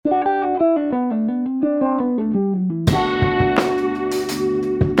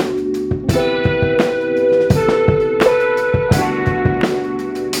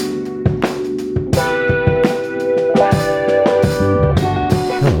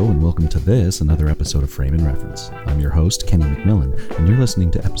this, another episode of Frame and Reference. I'm your host, Kenny McMillan, and you're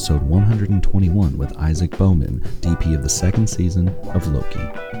listening to episode 121 with Isaac Bauman, DP of the second season of Loki.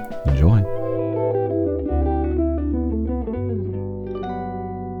 Enjoy.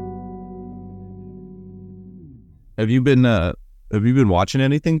 Have you been watching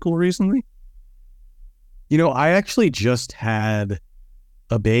anything cool recently? You know, I actually just had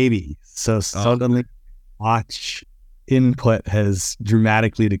a baby, so suddenly watch input has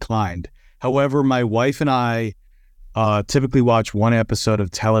dramatically declined. However, my wife and I typically watch one episode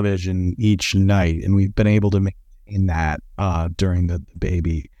of television each night, and we've been able to maintain that during the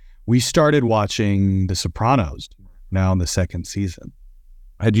baby. We started watching The Sopranos now in the second season.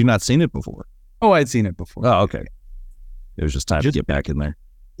 Had you not seen it before? Oh, I'd seen it before. Oh, okay. It was just time to get back in there.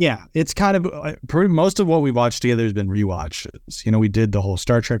 Yeah, it's kind of most of what we've watched together has been rewatches. You know, we did the whole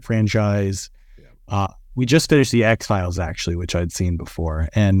Star Trek franchise. We just finished the X-Files, actually, which I'd seen before,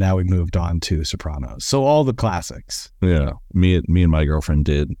 and now we moved on to Sopranos. So all the classics. Yeah, me and my girlfriend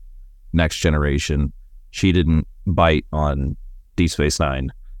did Next Generation. She didn't bite on Deep Space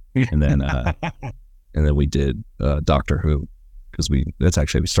Nine, and then we did Doctor Who, because we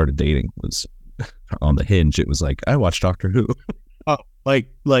started dating. Was on the Hinge. It was like, I watched Doctor Who. Oh, like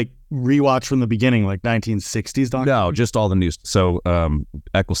rewatch from the beginning, like 1960s Doctor Who? No, just all the news. So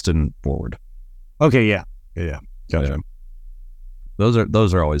Eccleston forward. Okay, yeah. Gotcha. Yeah.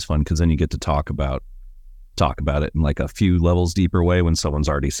 Those are always fun, because then you get to talk about it in like a few levels deeper way when someone's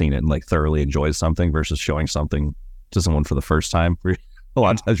already seen it and like thoroughly enjoys something, versus showing something to someone for the first time. A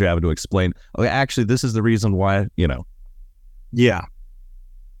lot of times you're having to explain, okay, actually this is the reason why, you know. Yeah,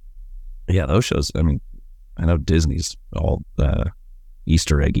 those shows, I mean, I know Disney's all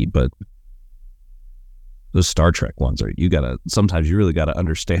Easter eggy, but those Star Trek ones sometimes you really gotta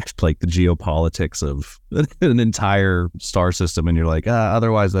understand like the geopolitics of an entire star system, and you're like,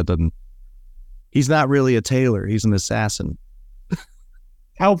 otherwise he's not really a tailor, he's an assassin.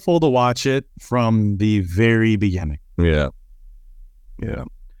 Helpful to watch it from the very beginning. Yeah.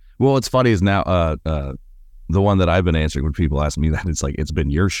 Well, what's funny is now the one that I've been answering when people ask me that, it's like, it's been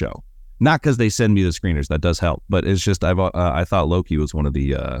your show. Not because they send me the screeners, that does help, but it's just I thought Loki was one of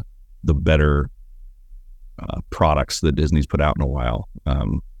the better products that Disney's put out in a while,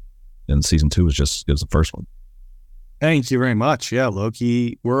 and season 2 was the first one. Thank you very much. Yeah,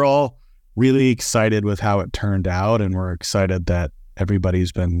 Loki, we're all really excited with how it turned out, and we're excited that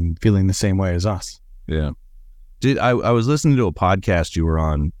everybody's been feeling the same way as us. Yeah. I was listening to a podcast you were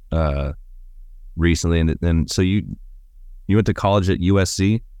on recently, and so you went to college at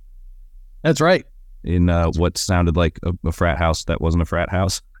USC? That's right. In what sounded like a frat house that wasn't a frat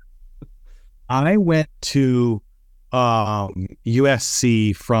house. I went to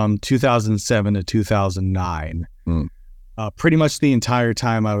USC from 2007 to 2009. Pretty much the entire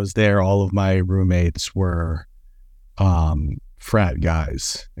time I was there, all of my roommates were frat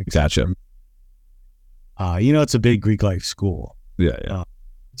guys. Gotcha. It's a big Greek life school. Yeah.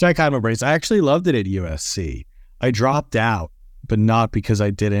 Which I kind of embraced. I actually loved it at USC. I dropped out, but not because I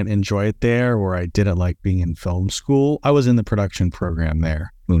didn't enjoy it there or I didn't like being in film school. I was in the production program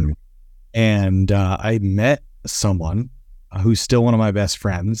there. And I met someone who's still one of my best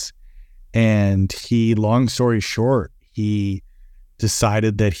friends. And long story short, he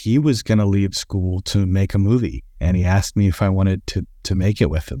decided that he was going to leave school to make a movie. And he asked me if I wanted to make it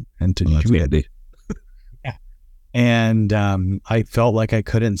with him and to shoot it. Yeah. And I felt like I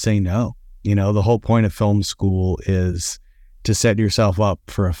couldn't say no. You know, the whole point of film school is to set yourself up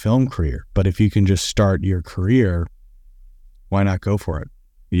for a film career. But if you can just start your career, why not go for it?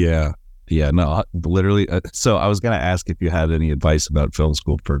 Yeah, no, literally. So I was going to ask if you had any advice about film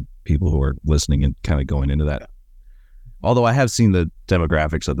school for people who are listening and kind of going into that. Although I have seen the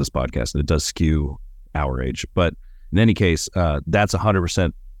demographics of this podcast, and it does skew our age. But in any case, that's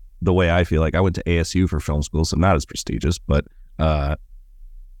 100% the way I feel. Like, I went to ASU for film school, so not as prestigious, but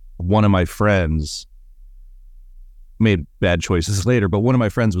one of my friends made bad choices later, but one of my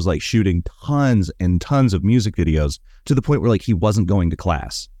friends was like shooting tons and tons of music videos to the point where like he wasn't going to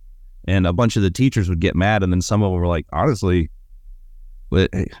class, and a bunch of the teachers would get mad, and then some of them were like, honestly,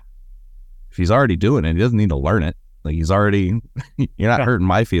 if he's already doing it, he doesn't need to learn it. Like, you're not hurting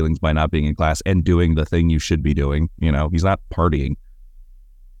my feelings by not being in class and doing the thing you should be doing. You know, he's not partying.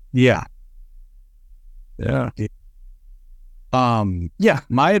 Yeah. Yeah.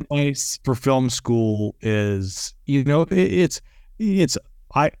 My advice for film school is, I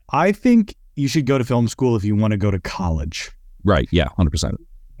think you should go to film school if you want to go to college. Right. Yeah. 100%.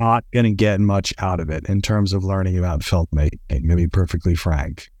 Not going to get much out of it in terms of learning about filmmaking, to be perfectly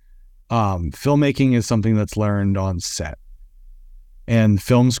frank. Filmmaking is something that's learned on set. And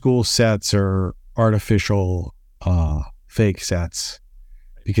film school sets are artificial, fake sets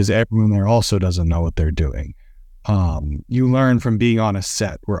because everyone there also doesn't know what they're doing. You learn from being on a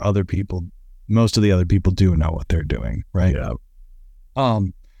set where most of the other people do know what they're doing, right? Yeah.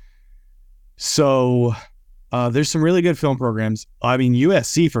 So there's some really good film programs. I mean,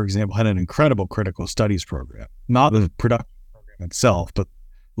 USC, for example, had an incredible critical studies program, not the production program itself, but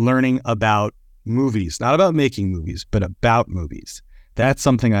learning about movies, not about making movies, but about movies. That's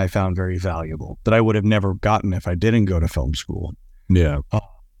something I found very valuable that I would have never gotten if I didn't go to film school. Yeah.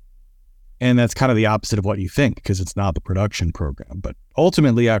 And that's kind of the opposite of what you think because it's not the production program. But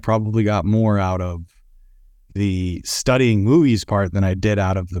ultimately, I probably got more out of the studying movies part than I did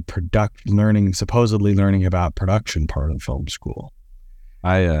out of the supposedly learning about production part of film school.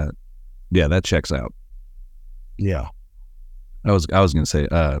 Yeah, that checks out. Yeah. I was going to say,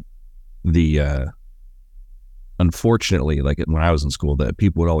 unfortunately, like when I was in school, that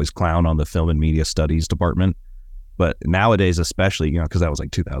people would always clown on the film and media studies department. But nowadays, especially, because that was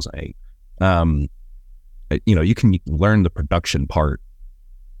like 2008, you can learn the production part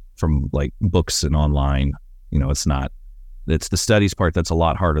from like books and online. It's the studies part that's a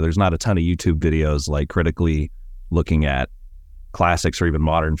lot harder. There's not a ton of YouTube videos like critically looking at classics or even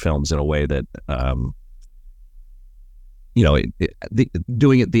modern films in a way that,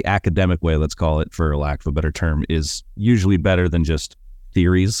 doing it the academic way, let's call it, for lack of a better term, is usually better than just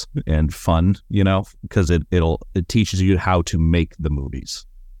theories and fun, because it teaches you how to make the movies,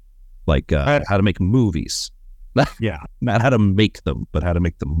 like how to make movies. Yeah. Not how to make them, but how to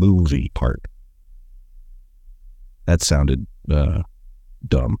make the movie part. That sounded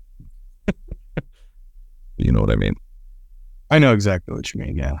dumb. You know what I mean? I know exactly what you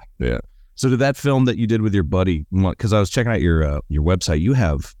mean. Yeah. Yeah. So did that film that you did with your buddy, because I was checking out your website, you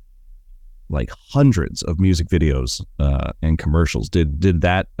have like hundreds of music videos and commercials. Did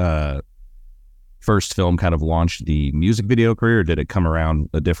that first film kind of launch the music video career, or did it come around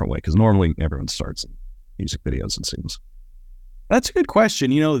a different way? Because normally everyone starts in music videos, it seems. That's a good question.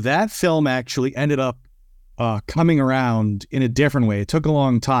 That film actually ended up coming around in a different way. It took a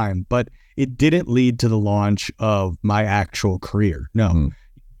long time, but it didn't lead to the launch of my actual career. No,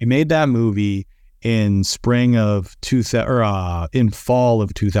 I made that movie in spring of in fall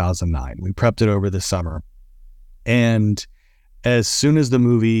of 2009. We prepped it over the summer, and as soon as the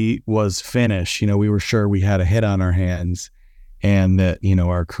movie was finished, we were sure we had a hit on our hands, and that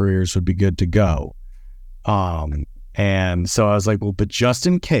our careers would be good to go. And so I was like, well, but just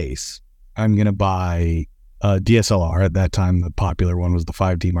in case, I'm gonna buy a DSLR. At that time, the popular one was the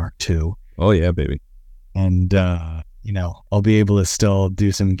 5D Mark II. Oh yeah, baby. And I'll be able to still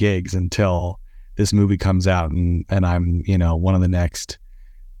do some gigs until this movie comes out, and I'm one of the next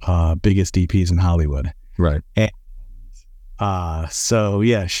biggest DPs in Hollywood. Right. And so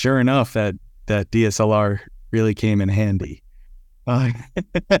yeah, sure enough, that DSLR really came in handy. I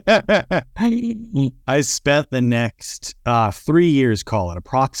spent the next 3 years,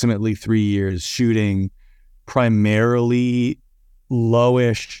 approximately 3 years, shooting primarily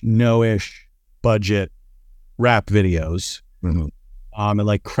lowish, no-ish budget rap videos, and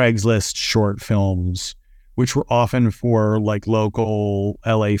like Craigslist short films, which were often for like local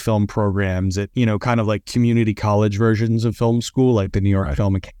LA film programs at, kind of like community college versions of film school, like the New York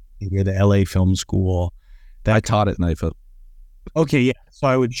Film Academy or the LA Film School. I taught at NIFA. Okay, yeah. So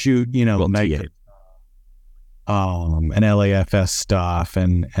I would shoot, and LAFS stuff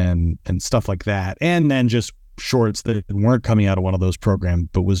and stuff like that, and then just shorts that weren't coming out of one of those programs,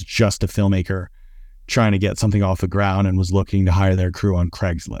 but was just a filmmaker trying to get something off the ground and was looking to hire their crew on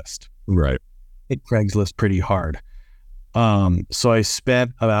Craigslist. Right. Hit Craigslist pretty hard. So I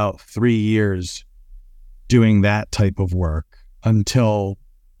spent about 3 years doing that type of work until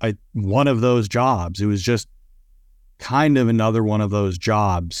one of those jobs, it was just kind of another one of those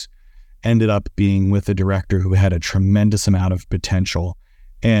jobs, ended up being with a director who had a tremendous amount of potential.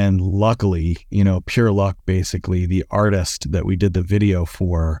 And luckily, pure luck, basically, the artist that we did the video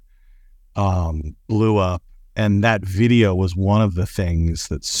for blew up. And that video was one of the things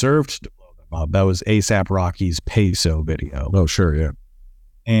that served to blow them up. That was A$AP Rocky's Peso video. Oh, sure, yeah.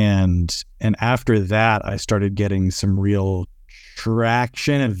 And after that, I started getting some real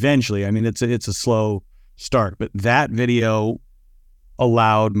traction eventually. I mean, it's a slow start, but that video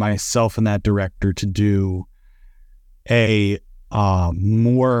allowed myself and that director to do a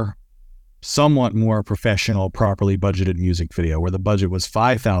somewhat more professional, properly budgeted music video where the budget was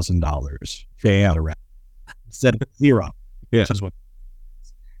 $5,000 instead of $0. Yeah.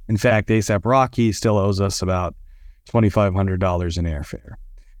 In fact, A$AP Rocky still owes us about $2,500 in airfare.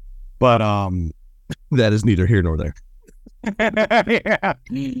 But that is neither here nor there. Yeah.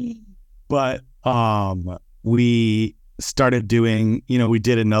 But we started doing, we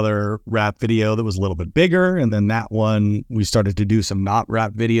did another rap video that was a little bit bigger. And then that one, we started to do some not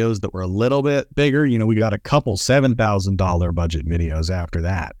rap videos that were a little bit bigger. We got a couple $7,000 budget videos after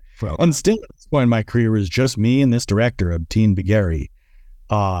that. Well, And still at this point in my career was just me and this director, Abteen Bagari.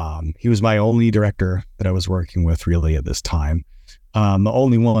 He was my only director that I was working with really at this time. The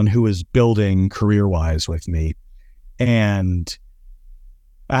only one who was building career-wise with me. And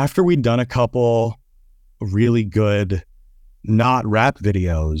after we'd done a couple really good not rap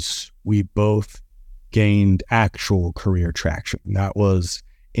videos, we both gained actual career traction. That was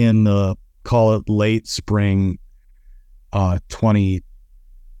in the, call it late spring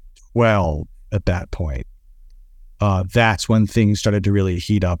 2012 at that point. That's when things started to really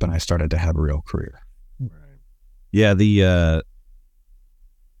heat up and I started to have a real career. Right. Yeah,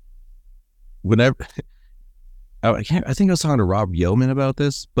 whenever I think I was talking to Rob Yeoman about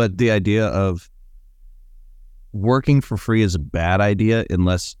this, but the idea of working for free is a bad idea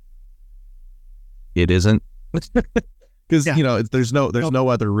unless it isn't, because there's no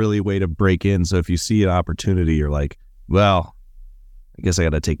other really way to break in. So if you see an opportunity, you're like, well, I guess I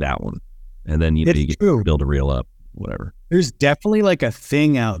got to take that one, and then you build a reel up, whatever. There's definitely like a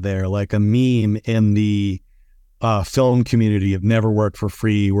thing out there, like a meme in the film community of never work for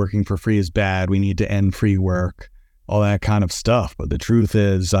free. Working for free is bad. We need to end free work. All that kind of stuff. But the truth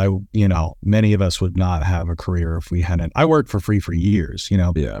is, many of us would not have a career if we hadn't. I worked for free for years,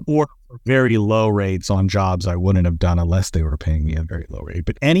 or for very low rates on jobs I wouldn't have done unless they were paying me a very low rate.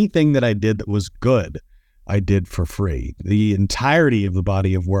 But anything that I did that was good, I did for free. The entirety of the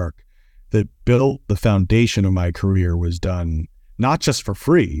body of work that built the foundation of my career was done not just for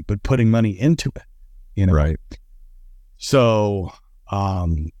free, but putting money into it, Right. So, I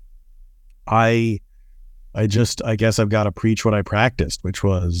guess I've got to preach what I practiced, which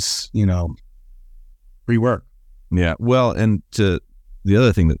was, free work. Yeah. Well, and to the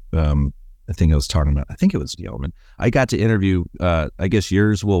other thing that I think I was talking about, I think it was Yeoman. I got to interview, I guess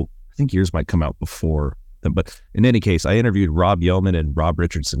yours might come out before them, but in any case, I interviewed Rob Yeoman and Rob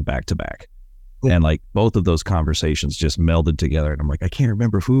Richardson back to back. Cool. And like both of those conversations just melded together. And I'm like, I can't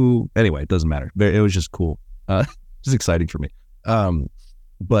remember who. Anyway, it doesn't matter. It was just cool. It was exciting for me.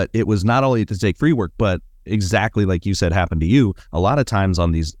 But it was not only to take free work, but exactly like you said happened to you. A lot of times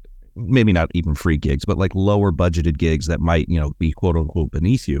on these, maybe not even free gigs, but like lower budgeted gigs that might, be quote unquote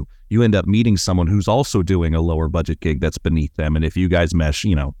beneath you, you end up meeting someone who's also doing a lower budget gig that's beneath them. And if you guys mesh,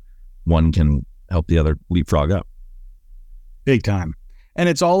 one can help the other leapfrog up. Big time. And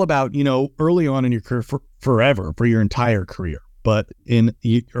it's all about, early on in your career, forever, for your entire career. But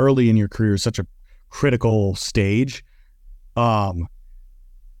early in your career is such a critical stage.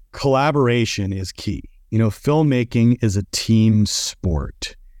 Collaboration is key. Filmmaking is a team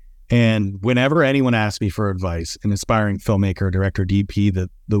sport. And whenever anyone asks me for advice, an aspiring filmmaker, director, DP,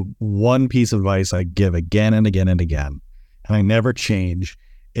 the one piece of advice I give again and again and again, and I never change,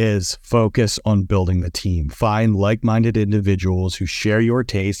 is focus on building the team. Find like-minded individuals who share your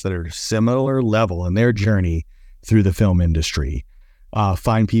tastes that are similar level in their journey through the film industry.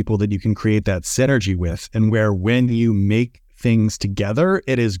 Find people that you can create that synergy with, and where when you make things together,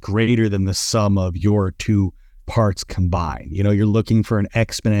 it is greater than the sum of your two parts combined. You're looking for an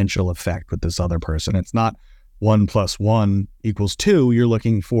exponential effect with this other person. It's not 1 + 1 = 2. You're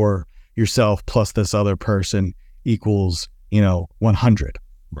looking for yourself plus this other person equals, 100.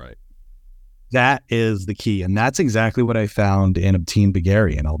 Right. That is the key. And that's exactly what I found in Abteen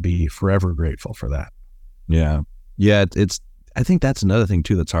Bagari, and I'll be forever grateful for that. Yeah. Yeah. I think that's another thing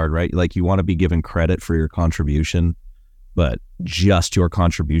too that's hard, right? Like you want to be given credit for your contribution, but just your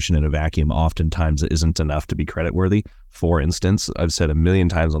contribution in a vacuum oftentimes isn't enough to be credit worthy. For instance, I've said a million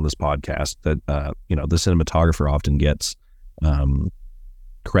times on this podcast that, the cinematographer often gets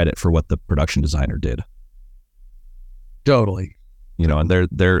credit for what the production designer did. Totally. And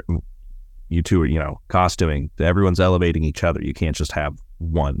they're you two are, costuming. Everyone's elevating each other. You can't just have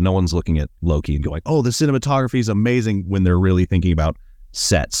one. No one's looking at Loki and going, oh, the cinematography is amazing, when they're really thinking about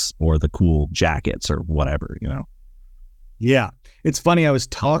sets or the cool jackets or whatever, Yeah. It's funny. I was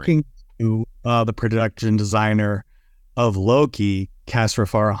talking to the production designer of Loki, Kasra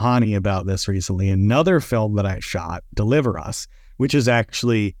Farahani, about this recently. Another film that I shot, Deliver Us, which is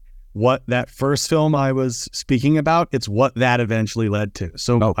actually what that first film I was speaking about, it's what that eventually led to.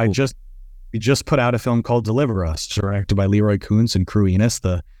 So cool. We just put out a film called Deliver Us, directed by Leroy Kuntz and Crew Enos,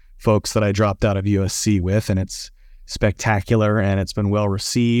 the folks that I dropped out of USC with, and it's spectacular and it's been well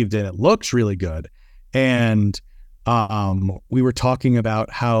received and it looks really good. And we were talking about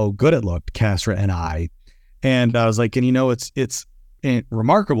how good it looked, Kasra and I, And I was like, and it's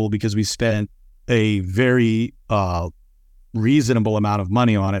remarkable because we spent a very reasonable amount of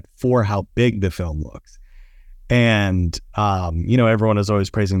money on it for how big the film looks. And, everyone is always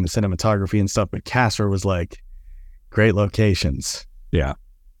praising the cinematography and stuff, but Casper was like, great locations. Yeah.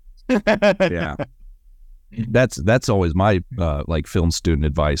 Yeah. That's always my like film student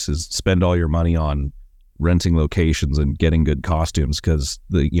advice is spend all your money on renting locations and getting good costumes, because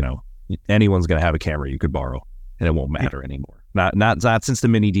anyone's going to have a camera you could borrow and it won't matter anymore. Not since the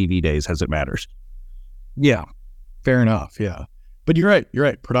mini DV days has it mattered. Yeah, fair enough. Yeah. But you're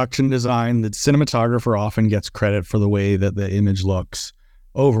right. Production design, the cinematographer often gets credit for the way that the image looks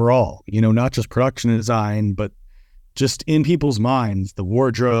overall, not just production design, but just in people's minds, the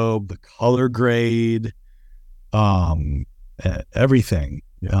wardrobe, the color grade, everything,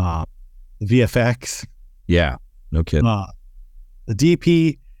 VFX. Yeah, no kidding. The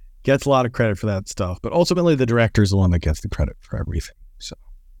DP gets a lot of credit for that stuff, but ultimately the director is the one that gets the credit for everything. So,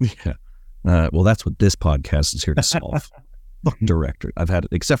 yeah. Well, that's what this podcast is here to solve. Director. I've had,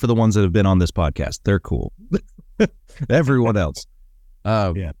 except for the ones that have been on this podcast, they're cool. Everyone else.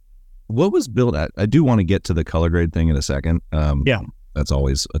 What was built at? I do want to get to the color grade thing in a second. That's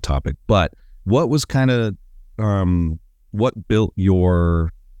always a topic. But what was kind of, what built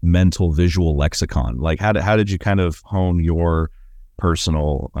your mental visual lexicon? Like, how did you kind of hone your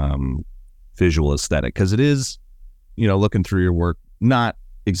personal visual aesthetic? Because it is, looking through your work, not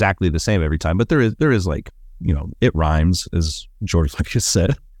exactly the same every time, but there is like, it rhymes, as George Lucas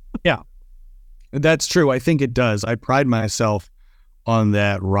said. Yeah, that's true. I think it does. I pride myself on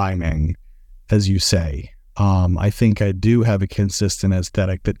that rhyming, as you say. I think I do have a consistent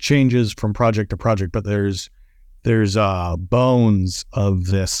aesthetic that changes from project to project, but there's bones of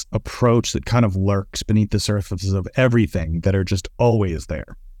this approach that kind of lurks beneath the surfaces of everything that are just always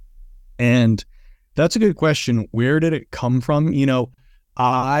there. And that's a good question. Where did it come from?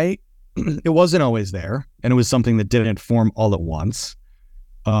 It wasn't always there, and it was something that didn't form all at once.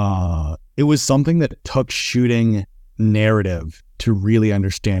 It was something that took shooting narrative to really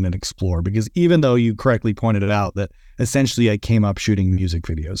understand and explore, because even though you correctly pointed it out that essentially I came up shooting music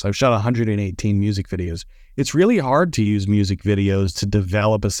videos, I've shot 118 music videos. It's really hard to use music videos to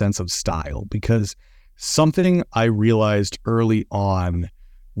develop a sense of style, because something I realized early on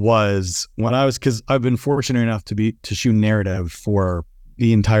was because I've been fortunate enough to shoot narrative for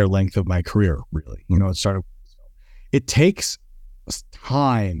the entire length of my career, really. It takes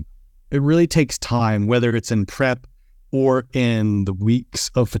time. It really takes time, whether it's in prep or in the weeks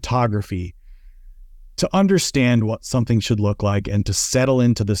of photography, to understand what something should look like and to settle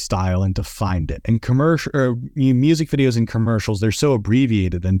into the style and to find it. And music videos and commercials, they're so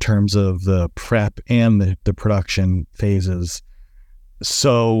abbreviated in terms of the prep and the production phases.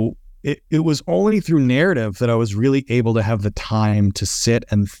 So it was only through narrative that I was really able to have the time to sit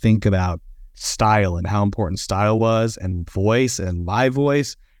and think about style and how important style was, and voice and my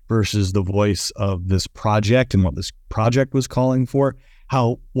voice versus the voice of this project and what this project was calling for,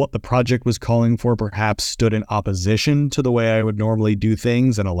 how what the project was calling for perhaps stood in opposition to the way I would normally do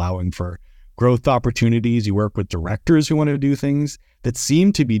things, and allowing for growth opportunities. You work with directors who want to do things that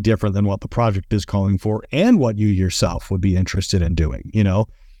seem to be different than what the project is calling for and what you yourself would be interested in doing,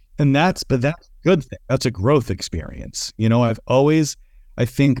 and that's a good thing. That's a growth experience. I've always, I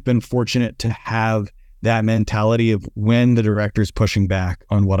think, been fortunate to have that mentality of when the director's pushing back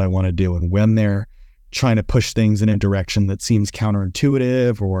on what I want to do, and when they're trying to push things in a direction that seems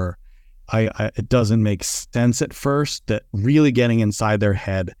counterintuitive, or it doesn't make sense at first, that really getting inside their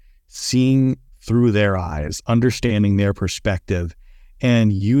head, seeing through their eyes, understanding their perspective,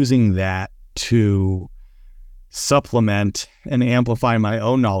 and using that to supplement and amplify my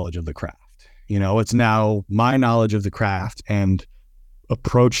own knowledge of the craft. It's now my knowledge of the craft and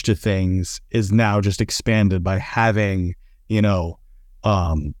approach to things is now just expanded by having,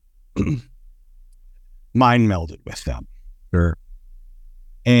 mind melded with them. Sure.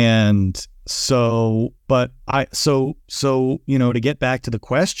 And so to get back to the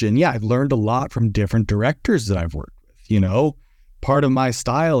question, I've learned a lot from different directors that I've worked with. Part of my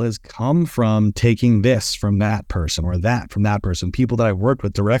style has come from taking this from that person or that from that person, people that I've worked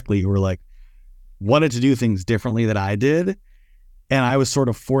with directly who were wanted to do things differently than I did. And I was sort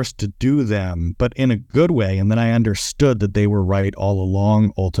of forced to do them, but in a good way. And then I understood that they were right all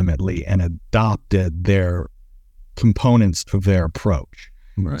along, ultimately, and adopted their components of their approach.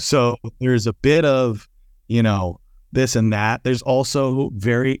 Right. So there's a bit of, this and that. There's also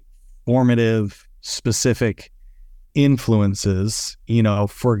very formative, specific influences.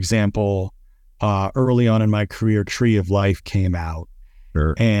 For example, early on in my career, Tree of Life came out.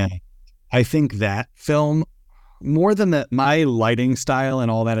 Sure. And I think that film, more than that, my lighting style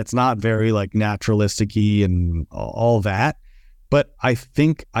and all that, it's not very like naturalistic-y and all that. But I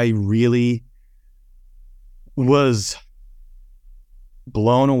think I really was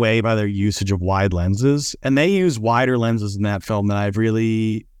blown away by their usage of wide lenses. And they use wider lenses in that film that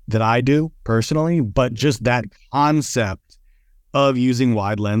I do personally. But just that concept of using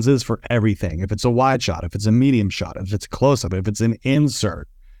wide lenses for everything. If it's a wide shot, if it's a medium shot, if it's a close-up, if it's an insert,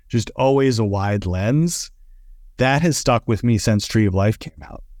 just always a wide lens. That has stuck with me since Tree of Life came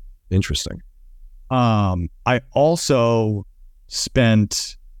out. Interesting. I also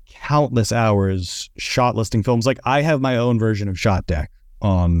spent countless hours shot listing films. Like I have my own version of Shot Deck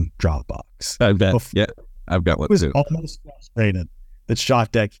on Dropbox. I bet. Yeah, I've got one too. I was almost frustrated that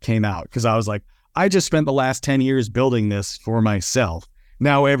Shot Deck came out because I was like, I just spent the last 10 years building this for myself.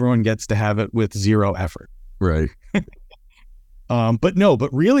 Now everyone gets to have it with zero effort. Right. But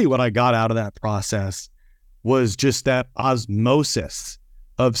really what I got out of that process was just that osmosis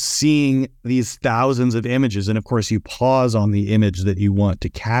of seeing these thousands of images. And of course you pause on the image that you want to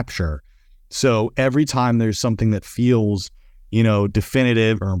capture. So every time there's something that feels,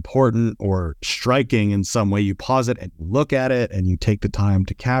 definitive or important or striking in some way, you pause it and look at it and you take the time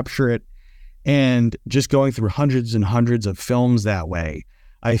to capture it. And just going through hundreds and hundreds of films that way,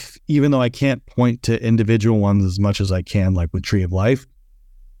 even though I can't point to individual ones as much as I can, like with Tree of Life,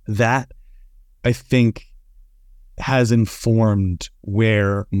 that I think has informed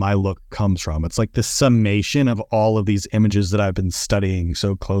where my look comes from. It's like the summation of all of these images that I've been studying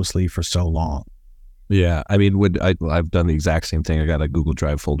so closely for so long. Yeah. I mean, I've done the exact same thing. I got a Google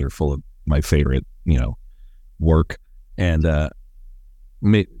Drive folder full of my favorite, work. And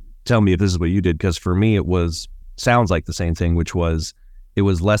tell me if this is what you did, because for me, sounds like the same thing, which was, it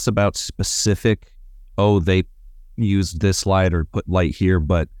was less about specific, they used this light or put light here,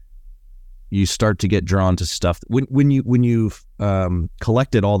 but you start to get drawn to stuff. When you've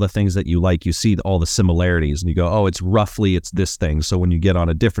collected all the things that you like, you see all the similarities and you go, it's this thing. So when you get on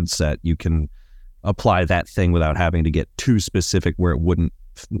a different set, you can apply that thing without having to get too specific where it wouldn't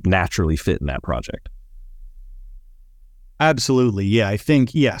naturally fit in that project. Absolutely. Yeah. I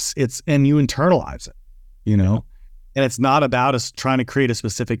think, yes, and you internalize it, and it's not about us trying to create a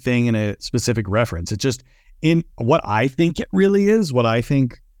specific thing in a specific reference. It's just in what I think it really is, what I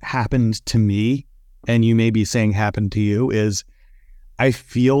think happened to me, and you may be saying happened to you, is I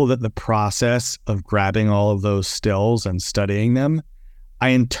feel that the process of grabbing all of those stills and studying them, I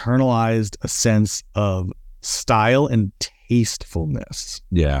internalized a sense of style and tastefulness.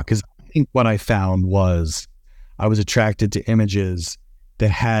 Yeah. Because I think what I found was I was attracted to images that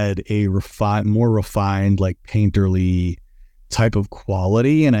had a more refined, like painterly type of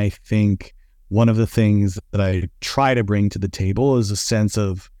quality. And I think one of the things that I try to bring to the table is a sense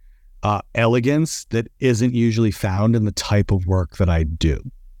of elegance that isn't usually found in the type of work that I do.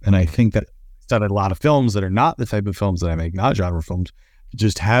 And I think that I've studied a lot of films that are not the type of films that I make, not genre films,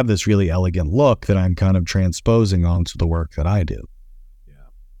 just have this really elegant look that I'm kind of transposing onto the work that I do.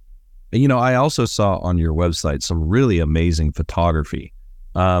 Yeah. I also saw on your website some really amazing photography.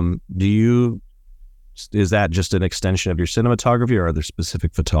 Is that just an extension of your cinematography, or are there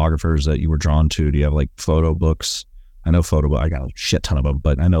specific photographers that you were drawn to? Do you have like photo books? I know I got a shit ton of them,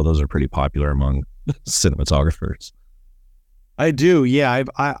 but I know those are pretty popular among cinematographers. I do. Yeah.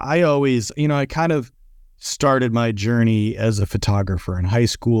 I always, I kind of started my journey as a photographer. In high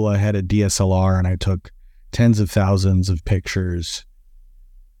school, I had a DSLR and I took tens of thousands of pictures.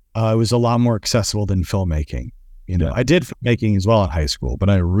 It was a lot more accessible than filmmaking. Yeah. I did filmmaking as well in high school, but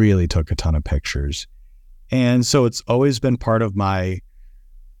I really took a ton of pictures. And so it's always been part of my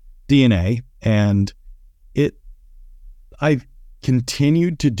DNA, and I've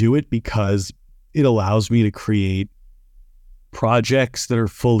continued to do it because it allows me to create projects that are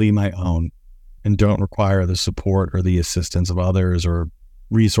fully my own and don't require the support or the assistance of others or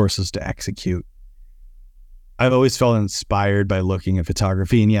resources to execute. I've always felt inspired by looking at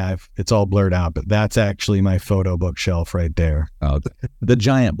photography, and it's all blurred out, but that's actually my photo bookshelf right there. Oh, the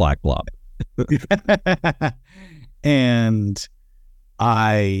giant black blob. And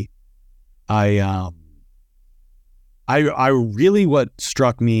I really, what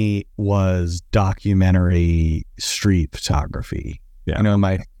struck me was documentary street photography. Yeah.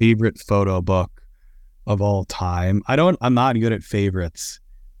 My favorite photo book of all time. I'm not good at favorites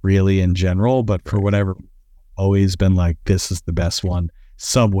really in general, but for whatever, always been like, this is the best one.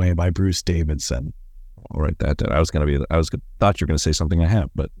 Subway by Bruce Davidson. I'll write that down. Thought you were going to say something I have,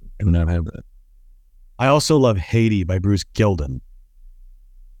 but I do not have that. I also love Haiti by Bruce Gilden.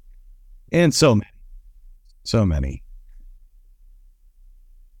 And so many.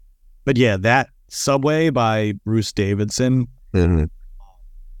 But yeah, that Subway by Bruce Davidson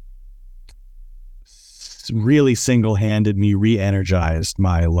really single-handed me, re-energized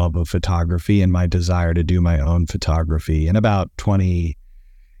my love of photography and my desire to do my own photography. In about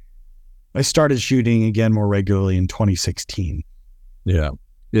I started shooting again more regularly in 2016. Yeah.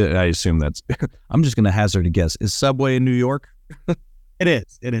 I assume that's, I'm just going to hazard a guess. Is Subway in New York? It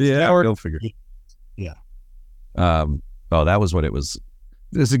is. Yeah, go figure. Yeah. Oh, that was what it was.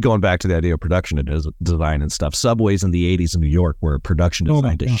 This is going back to the idea of production and design and stuff. Subways in the 80s in New York were production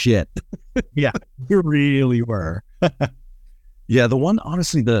design to shit. Yeah, you really were. Yeah, the one,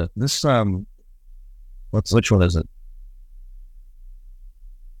 honestly, which one is it?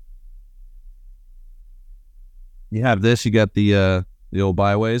 You have this, you got the old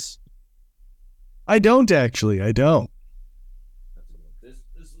byways. I don't. This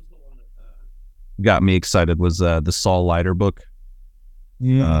is the one that got me excited was the Saul Leiter book.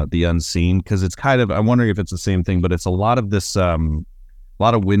 Yeah. The Unseen, because it's kind of, I'm wondering if it's the same thing, but it's a lot of this, a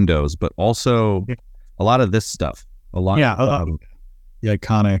lot of windows, but also a lot of this stuff. A lot. Yeah. The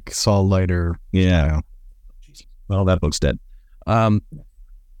iconic Saul Leiter. Yeah. Well, that book's dead.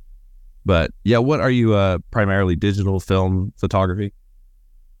 But yeah, what are you primarily digital film photography?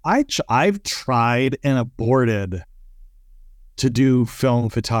 I've tried and aborted to do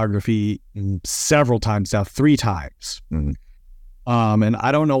film photography several times now, 3 times. Mm-hmm. And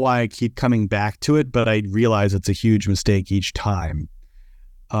I don't know why I keep coming back to it, but I realize it's a huge mistake each time.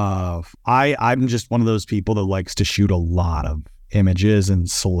 I'm just one of those people that likes to shoot a lot of images and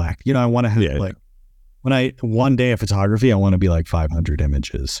select. I want to have one day of photography, I want to be like 500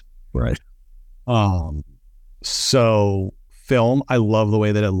 images. Right. So film, I love the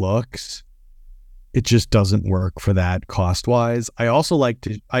way that it looks. It just doesn't work for that cost-wise. I also like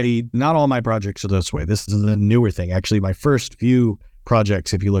to, not all my projects are this way. This is a newer thing. Actually, my first few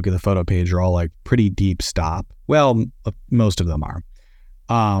projects, if you look at the photo page, are all like pretty deep stop. Well, most of them are.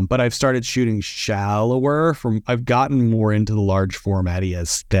 But I've started shooting shallower. I've gotten more into the large format-y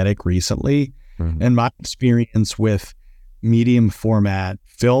aesthetic recently. Mm-hmm. And my experience with medium format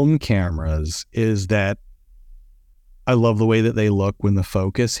film cameras is that I love the way that they look when the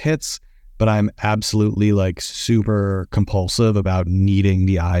focus hits, but I'm absolutely like super compulsive about needing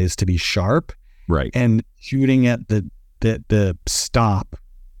the eyes to be sharp. Right. And shooting at the stop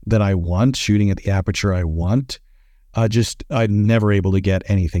that I want, shooting at the aperture I want, I'm never able to get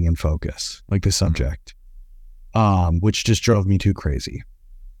anything in focus, like the subject, which just drove me too crazy.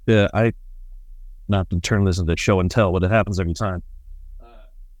 Yeah, not to turn this into show and tell, but it happens every time.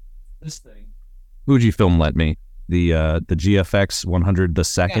 This thing, Fujifilm let me, the GFX 100 the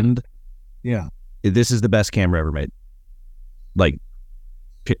second. Yeah. This is the best camera ever made. Like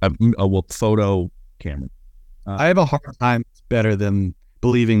a photo camera. I have a hard time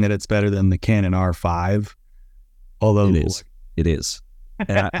believing that it's better than the Canon R5. Although it is.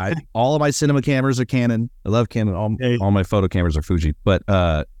 And all of my cinema cameras are Canon. I love Canon. All my photo cameras are Fuji. But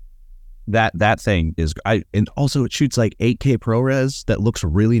that thing is, and also it shoots like 8K ProRes that looks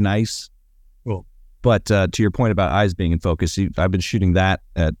really nice. Cool. But to your point about eyes being in focus, I've been shooting that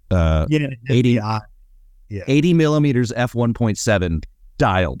at 80 millimeters f1.7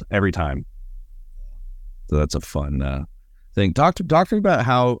 dialed every time. So that's a fun thing. Talk to me about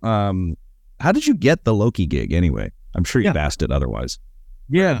how did you get the Loki gig anyway? I'm sure you've asked it otherwise.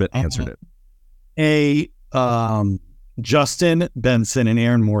 Yeah, but answered it. Justin Benson and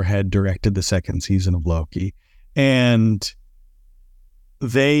Aaron Moorhead directed the second season of Loki, and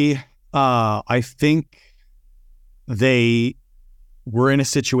they, I think they were in a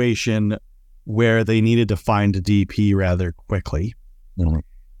situation where they needed to find a DP rather quickly. Mm-hmm.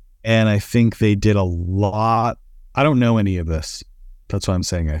 And I think they did a lot. I don't know any of this. That's what I'm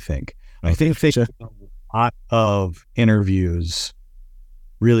saying. I think they did a lot of interviews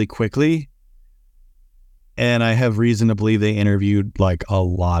really quickly. And I have reason to believe they interviewed like a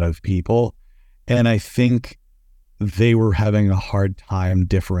lot of people. And I think they were having a hard time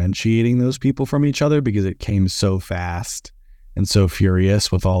differentiating those people from each other because it came so fast and so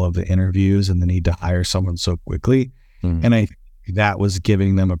furious with all of the interviews and the need to hire someone so quickly. Mm-hmm. And I think that was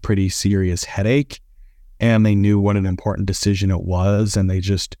giving them a pretty serious headache. And they knew what an important decision it was. And they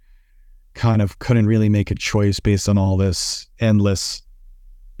just kind of couldn't really make a choice based on all this endless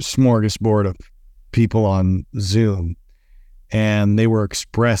smorgasbord of people on Zoom. And they were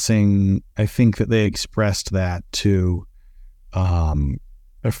expressing, I think that they expressed that to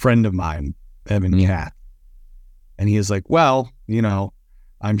a friend of mine, Evan Cat. And he is like, well,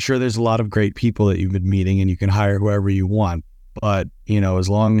 I'm sure there's a lot of great people that you've been meeting and you can hire whoever you want. But, as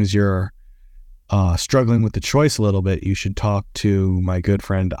long as you're struggling with the choice a little bit, you should talk to my good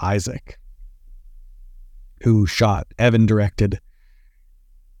friend Isaac, who Evan directed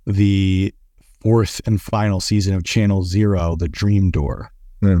the 4th and final season of Channel Zero, The Dream Door,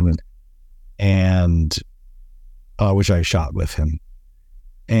 and which I shot with him.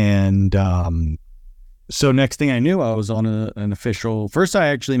 And so next thing I knew, I was on an official. First, I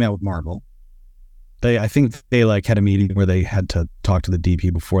actually met with Marvel. I think they like had a meeting where they had to talk to the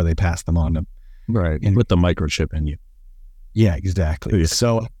DP before they passed them on to. Right. And put the microchip in you. Yeah, exactly. Yeah.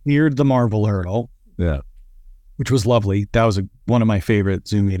 So I cleared the Marvel hurdle. Yeah. Which was lovely. That was one of my favorite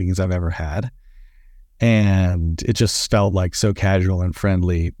Zoom meetings I've ever had. And it just felt like so casual and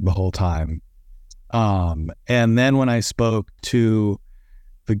friendly the whole time. And then when I spoke to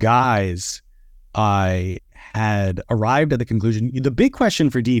the guys, I had arrived at the conclusion. The big question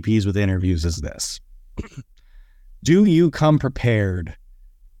for DPs with interviews is this. Do you come prepared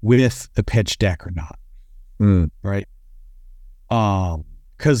with the pitch deck or not? Right?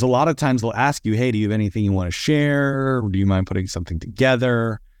 Because a lot of times they'll ask you, hey, do you have anything you want to share? Or do you mind putting something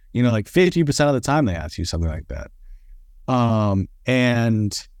together? You know, like 50% of the time they ask you something like that.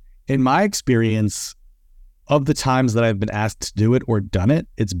 And in my experience, of the times that I've been asked to do it or done it,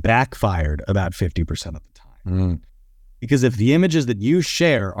 it's backfired about 50% of the time. Because if the images that you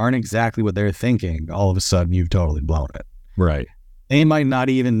share aren't exactly what they're thinking, all of a sudden you've totally blown it. Right. They might not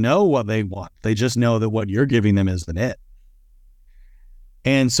even know what they want. They just know that what you're giving them isn't it.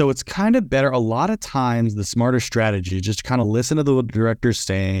 And so it's kind of better. A lot of times the smarter strategy is just kind of listen to the director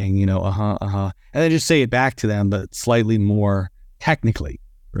saying, you know, and then just say it back to them, but slightly more technically.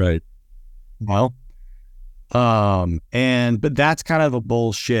 Right. Well, but that's kind of a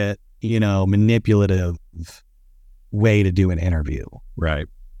bullshit, you know, manipulative way to do an interview. Right.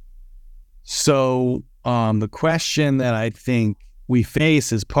 So, the question that I think we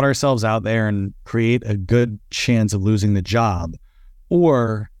face is put ourselves out there and create a good chance of losing the job,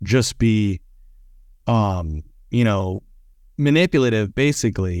 or just be, you know, manipulative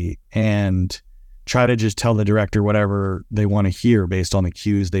basically and try to just tell the director whatever they want to hear based on the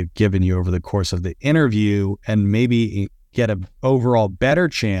cues they've given you over the course of the interview, and maybe get an overall better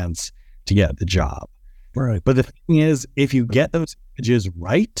chance to get the job. Right. But the thing is, if you get those images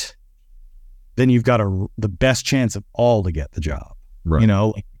right, then you've got the best chance of all to get the job. Right. You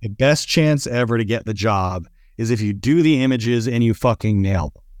know, like the best chance ever to get the job is if you do the images and you fucking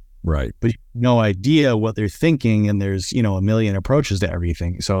nail them. Right. But you have no idea what they're thinking, and there's, you know, a million approaches to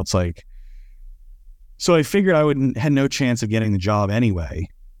everything. So it's like, so I figured had no chance of getting the job anyway,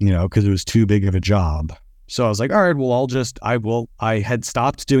 you know, because it was too big of a job. So I was like, all right, well, I had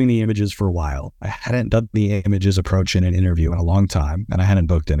stopped doing the images for a while. I hadn't done the images approach in an interview in a long time, and I hadn't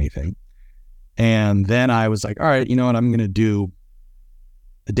booked anything. And then I was like, all right, you know what, I'm going to do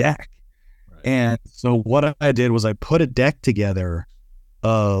the deck. Right. And so what I did was I put a deck together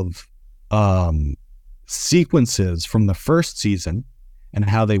of sequences from the first season and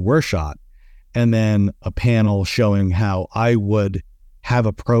how they were shot, and then a panel showing how I would have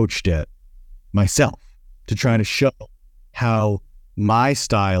approached it myself, to try to show how my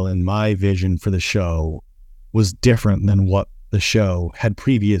style and my vision for the show was different than what the show had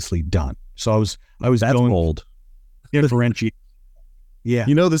previously done. So I was That's going bold. Differentiate. Yeah.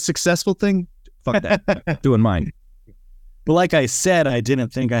 You know, the successful thing? Fuck that. Doing mine. But like I said, I didn't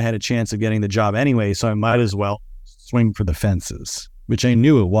think I had a chance of getting the job anyway, so I might as well swing for the fences, which I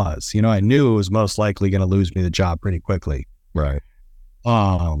knew it was. You know, I knew it was most likely going to lose me the job pretty quickly. Right.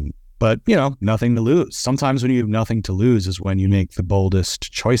 But, you know, nothing to lose. Sometimes when you have nothing to lose is when you make the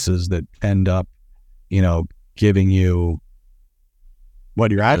boldest choices that end up, you know, giving you what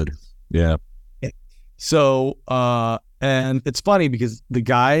you're at. Yeah. So, and it's funny because the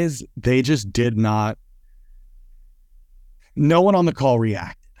guys, they just did not, no one on the call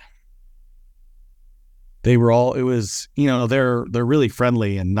reacted. They were all, it was, you know, they're really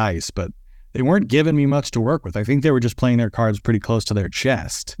friendly and nice, but they weren't giving me much to work with. I think they were just playing their cards pretty close to their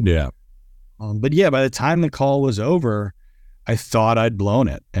chest. Yeah. But yeah, by the time the call was over, I thought I'd blown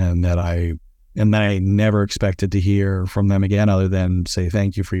it, and that I never expected to hear from them again, other than say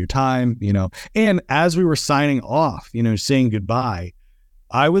thank you for your time, you know. And as we were signing off, you know, saying goodbye,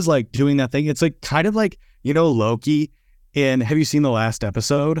 I was like doing that thing. It's like kind of like, you know, Loki have you seen the last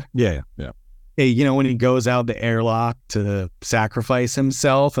episode? Yeah. Hey, you know, when he goes out the airlock to sacrifice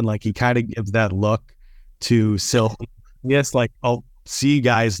himself, and like he kind of gives that look to Sylvie. Yes, like, I'll see you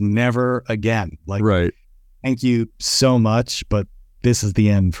guys never again. Like, right. Thank you so much, but this is the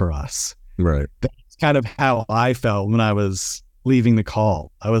end for us. Right. That's kind of how I felt when I was leaving the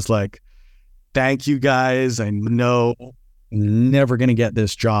call. I was like, thank you guys. I know never going to get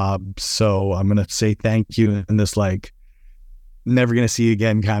this job, so I'm going to say thank you in this like never going to see you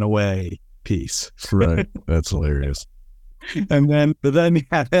again kind of way piece. Right. That's hilarious. And then, but then,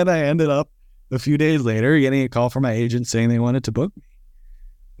 yeah, then I ended up a few days later getting a call from my agent saying they wanted to book me.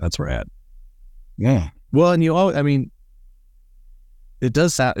 That's rad. Yeah. Well, and I mean, it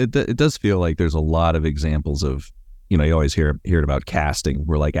does sound, it does feel like there's a lot of examples of, you always hear about casting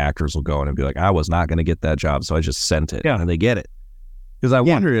where like actors will go in and be like, I was not going to get that job, so I just sent it, and they get it. Because I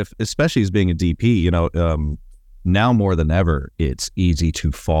wonder if, especially as being a DP, now more than ever, it's easy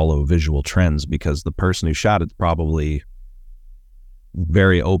to follow visual trends because the person who shot it's probably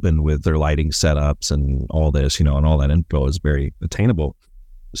very open with their lighting setups and all this, and all that info is very attainable.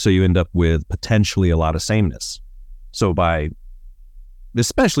 So you end up with potentially a lot of sameness. So by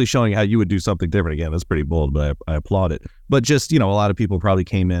especially showing how you would do something different, again, that's pretty bold, but I applaud it. But just, a lot of people probably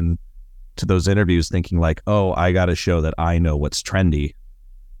came in to those interviews thinking like, oh, I got to show that I know what's trendy.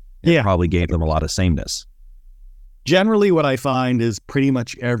 It probably gave them a lot of sameness. Generally, what I find is pretty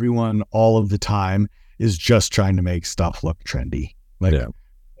much everyone all of the time is just trying to make stuff look trendy. Like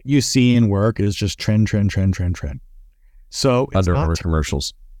you see in work is just trend. So it's Under Armour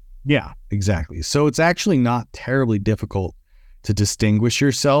commercials. Yeah, exactly. So it's actually not terribly difficult to distinguish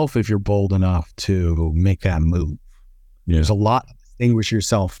yourself if you're bold enough to make that move. Yeah. There's a lot to distinguish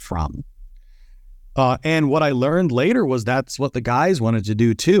yourself from. And what I learned later was that's what the guys wanted to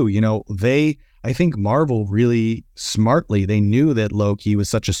do too. I think Marvel really smartly, they knew that Loki was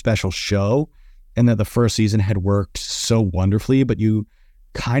such a special show and that the first season had worked so wonderfully, but you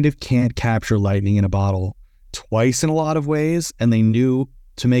kind of can't capture lightning in a bottle twice in a lot of ways. And they knew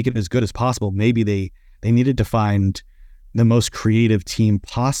to make it as good as possible, maybe they needed to find the most creative team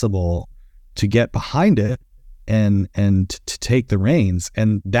possible to get behind it and to take the reins.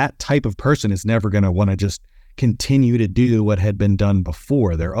 And that type of person is never going to want to just continue to do what had been done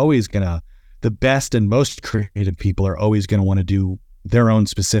before. They're always going to, the best and most creative people are always going to want to do their own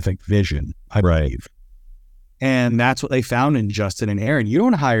specific vision, I believe. And that's what they found in Justin and Aaron. You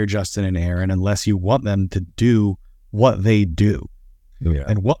don't hire Justin and Aaron unless you want them to do what they do. Yeah.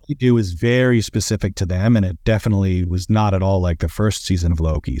 And what they do is very specific to them, and it definitely was not at all like the first season of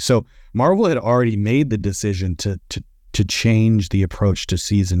Loki. So Marvel had already made the decision to change the approach to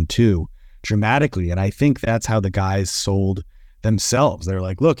season 2 dramatically, and I think that's how the guys sold themselves. They're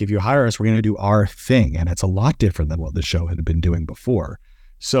like, look, if you hire us, we're going to do our thing, and it's a lot different than what the show had been doing before.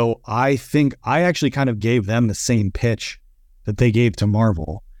 So I think I actually kind of gave them the same pitch that they gave to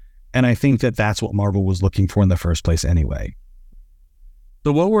Marvel, and I think that that's what Marvel was looking for in the first place anyway.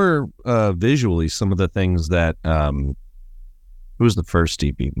 So what were visually some of the things that, who was the first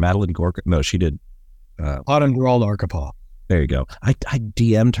DP? Madeline Gorka? No, she did. Autumn Gerald Arkapaw. There you go. I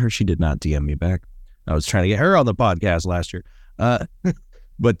DM'd her. She did not DM me back. I was trying to get her on the podcast last year.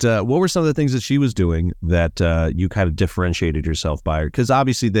 But what were some of the things that she was doing that you kind of differentiated yourself by her? Because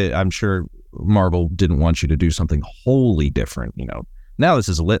obviously I'm sure Marvel didn't want you to do something wholly different. Now this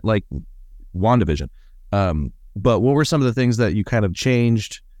is lit like WandaVision. But what were some of the things that you kind of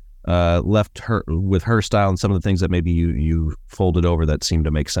changed, left her with her style, and some of the things that maybe you folded over that seemed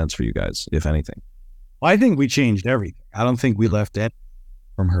to make sense for you guys, if anything? Well, I think we changed everything. I don't think we left it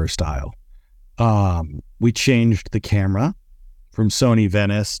from her style. We changed the camera from Sony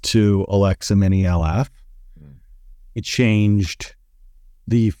Venice to Alexa Mini LF. It changed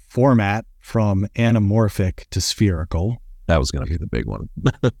the format from anamorphic to spherical. That was going to be the big one.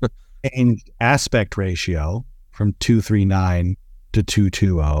 Changed aspect ratio from 239 to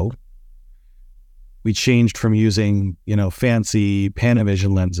 220. We changed from using, fancy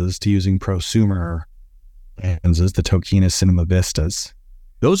Panavision lenses to using prosumer lenses, the Tokina Cinema Vistas.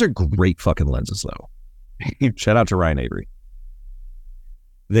 Those are great fucking lenses, though. Shout out to Ryan Avery.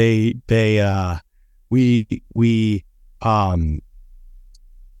 We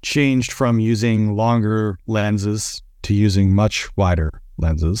changed from using longer lenses to using much wider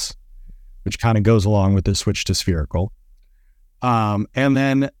lenses, which kind of goes along with the switch to spherical. And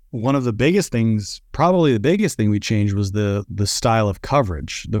then one of the biggest things, probably the biggest thing we changed, was the style of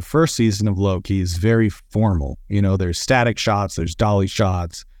coverage. The first season of Loki is very formal. There's static shots, there's dolly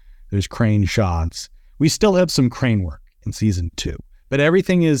shots, there's crane shots. We still have some crane work in season 2, but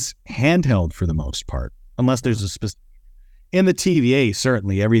everything is handheld for the most part, unless there's a specific. In the TVA,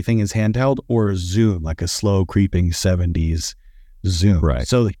 certainly everything is handheld or zoom, like a slow creeping 70s zoom. Right.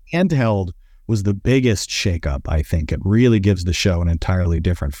 So the handheld was the biggest shakeup, I think. It really gives the show an entirely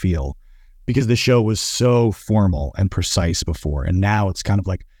different feel because the show was so formal and precise before, and now it's kind of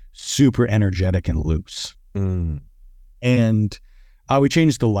like super energetic and loose. And we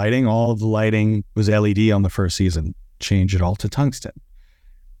changed the lighting. All of the lighting was LED on the first season. change it all to tungsten.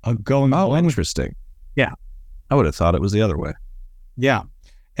 Interesting. Yeah. I would have thought it was the other way. Yeah.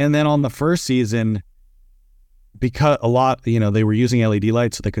 And then on the first season, because a lot, they were using LED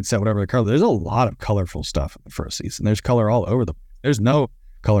lights so they could set whatever the color. There's a lot of colorful stuff in the first season. There's color all over there's no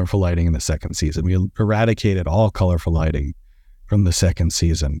colorful lighting in the second season. We eradicated all colorful lighting from the second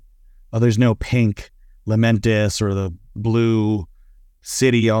season. There's no pink Lamentis or the blue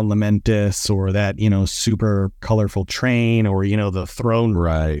city on Lamentis or that, super colorful train or, the throne.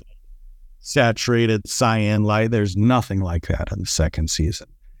 Right. Saturated cyan light. There's nothing like that in the second season.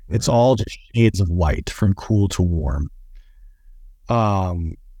 It's all just shades of white from cool to warm.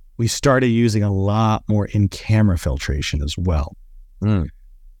 We started using a lot more in-camera filtration as well.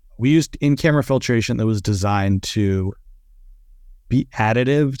 We used in-camera filtration that was designed to be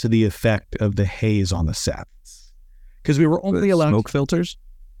additive to the effect of the haze on the sets. Because we were only allowed smoke filters?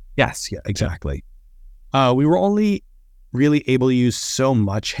 Yes, yeah, exactly. We were only really able to use so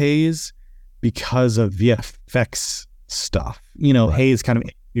much haze because of VFX stuff. Right. Haze kind of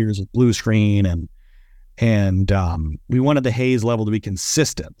appears with blue screen and we wanted the haze level to be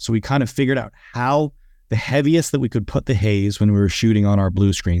consistent. So we kind of figured out how the heaviest that we could put the haze when we were shooting on our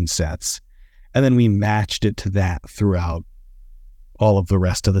blue screen sets. And then we matched it to that throughout all of the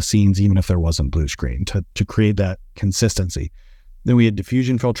rest of the scenes, even if there wasn't blue screen, to create that consistency. Then we had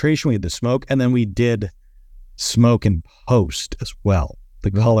diffusion filtration, we had the smoke, and then we did smoke in post as well. The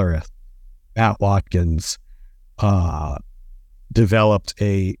colorist, Matt Watkins, developed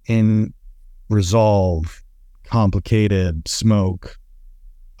a in Resolve complicated smoke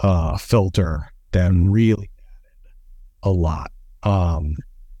filter that really added a lot.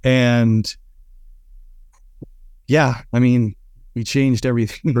 And yeah, we changed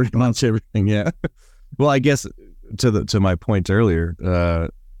everything, pretty much everything. Yeah. Well, I guess to my point earlier,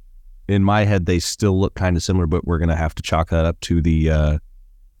 in my head, they still look kind of similar, but we're going to have to chalk that up to the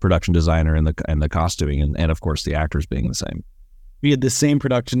production designer and the costuming and of course the actors being the same. We had the same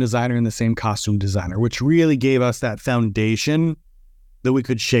production designer and the same costume designer, which really gave us that foundation that we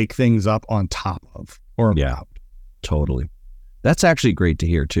could shake things up on top of or about. Totally. That's actually great to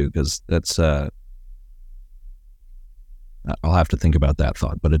hear too, because that's I'll have to think about that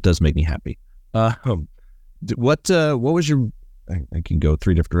thought, but it does make me happy. What was your, I can go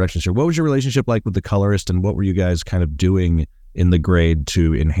three different directions here. What was your relationship like with the colorist, and what were you guys kind of doing in the grade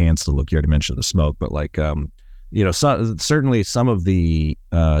to enhance the look? You already mentioned the smoke, but certainly some of the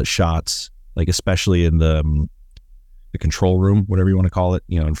shots, like especially in the control room, whatever you want to call it,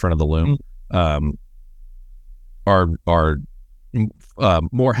 in front of the loom, are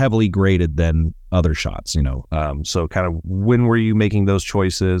more heavily graded than other shots, so kind of when were you making those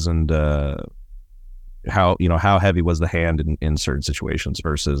choices, and how heavy was the hand in certain situations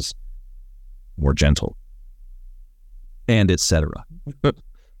versus more gentle, and etc.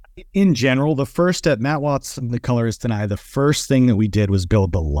 In general, the first step, Matt Watson, the colorist, and I, the first thing that we did was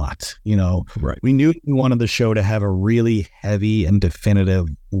build the LUT. Right. We knew we wanted the show to have a really heavy and definitive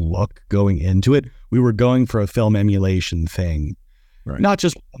look going into it. We were going for a film emulation thing, right. Not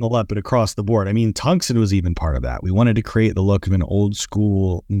just on the LUT, but across the board. Tungsten was even part of that. We wanted to create the look of an old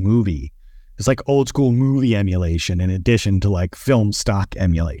school movie. It's like old school movie emulation in addition to like film stock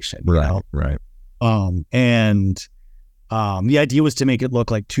emulation. Right. Right. The idea was to make it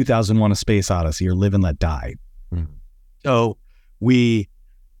look like 2001: A Space Odyssey or Live and Let Die. Mm-hmm. So we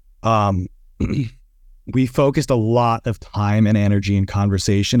focused a lot of time and energy and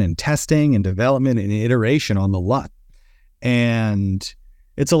conversation and testing and development and iteration on the LUT. And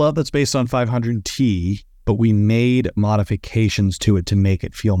it's a LUT that's based on 500T, but we made modifications to it to make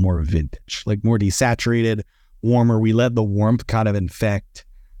it feel more vintage, like more desaturated, warmer. We let the warmth kind of infect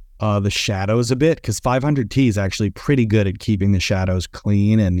the shadows a bit, because 500T is actually pretty good at keeping the shadows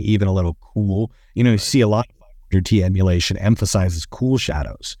clean and even a little cool. You see a lot of 500T emulation emphasizes cool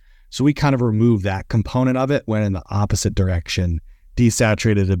shadows. So we kind of removed that component of it, went in the opposite direction,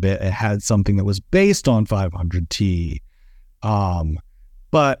 desaturated a bit. It had something that was based on 500T,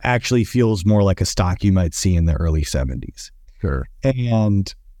 but actually feels more like a stock you might see in the early 70s. Sure.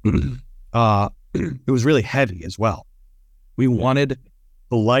 And it was really heavy as well. We wanted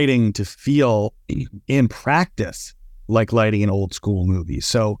the lighting to feel in practice like lighting in old school movies.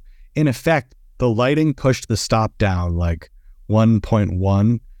 So in effect, the lighting pushed the stop down like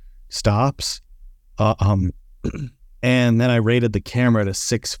 1.1 stops. And then I rated the camera to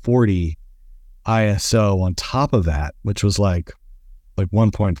 640 ISO on top of that, which was like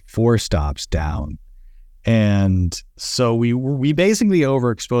 1.4 stops down. And so we basically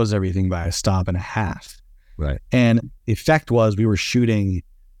overexposed everything by a stop and a half. Right. And the effect was we were shooting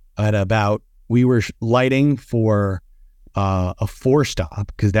at we were lighting for a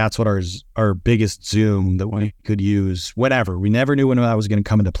 4-stop, because that's what our biggest zoom that we could use whenever. We never knew when that was going to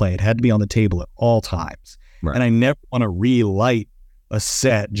come into play. It had to be on the table at all times. Right. And I never want to relight a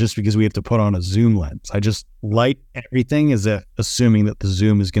set just because we have to put on a zoom lens. I just light everything as if assuming that the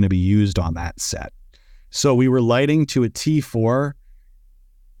zoom is going to be used on that set. So we were lighting to a T4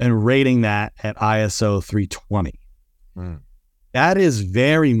 and rating that at ISO 320. That is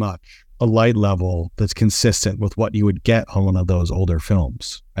very much a light level that's consistent with what you would get on one of those older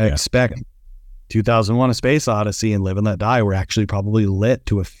films. I expect 2001: A Space Odyssey and Live and Let Die were actually probably lit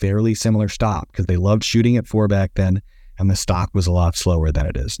to a fairly similar stop, because they loved shooting at 4 back then, and the stock was a lot slower than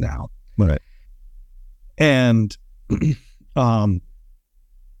it is now. Right. And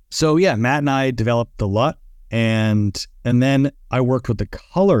so yeah, Matt and I developed the LUT, and then I worked with the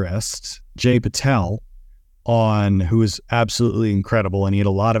colorist, Jay Patel, who is absolutely incredible, and he had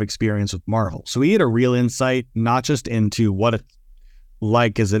a lot of experience with Marvel. So he had a real insight, not just into what it's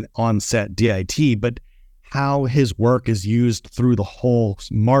like as an on-set DIT, but how his work is used through the whole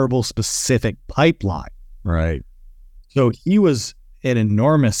Marvel-specific pipeline. Right. So he was an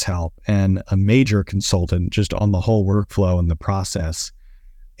enormous help and a major consultant just on the whole workflow and the process.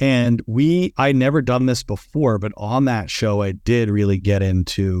 And I'd never done this before, but on that show, I did really get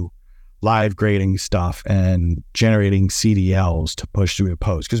into live grading stuff and generating CDLs to push through a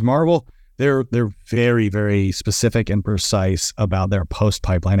post. Because Marvel, they're very, very specific and precise about their post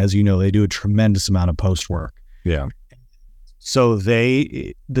pipeline. As you know, they do a tremendous amount of post work. Yeah. So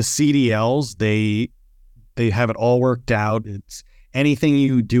the CDLs, they have it all worked out. It's anything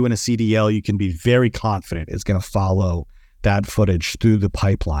you do in a CDL, you can be very confident is going to follow that footage through the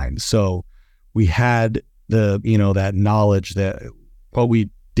pipeline. So we had that knowledge that what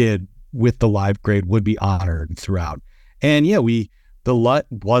we did with the live grade would be honored throughout. And yeah, the LUT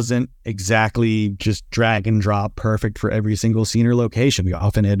wasn't exactly just drag and drop perfect for every single scene or location. We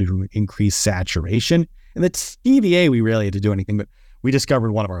often had to increase saturation. And the TVA, we rarely had to do anything, but we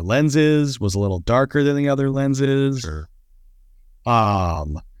discovered one of our lenses was a little darker than the other lenses. Sure.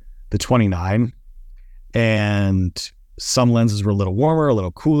 The 29, and some lenses were a little warmer, a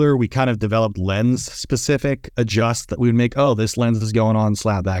little cooler. We kind of developed lens specific adjusts that we would make. Oh, this lens is going on,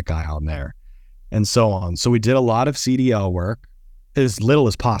 slap that guy on there, and so on. So we did a lot of CDL work, as little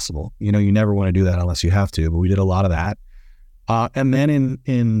as possible. You never want to do that unless you have to, but we did a lot of that. And then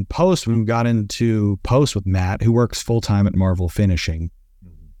in post, when we got into post with Matt, who works full-time at Marvel Finishing,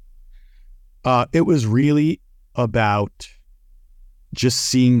 it was really about just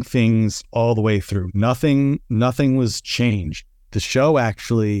seeing things all the way through. Nothing was changed. The show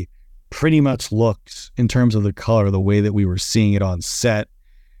actually pretty much looked, in terms of the color, the way that we were seeing it on set,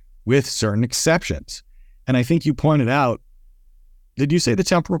 with certain exceptions. And I think you pointed out, did you say the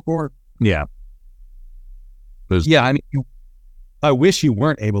temp report? Yeah. Yeah, I mean, I wish you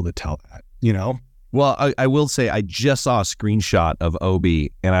weren't able to tell that, Well, I will say I just saw a screenshot of OB,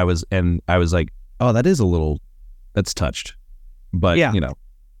 and I was like, oh, that's touched. But, Yeah.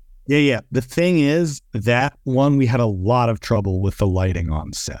 The thing is, that one, we had a lot of trouble with the lighting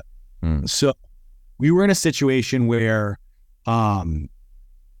on set. So we were in a situation where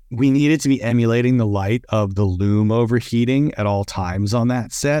we needed to be emulating the light of the loom overheating at all times on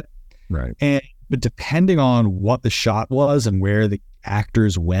that set. Right. But depending on what the shot was and where the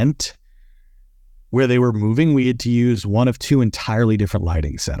actors went, where they were moving, we had to use one of two entirely different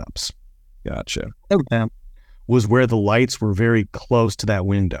lighting setups. Gotcha. Was where the lights were very close to that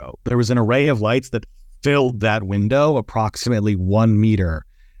window. There was an array of lights that filled that window approximately 1 meter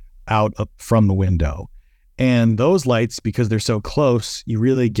out from the window. And those lights, because they're so close, you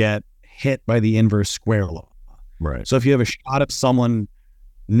really get hit by the inverse square law. Right. So if you have a shot of someone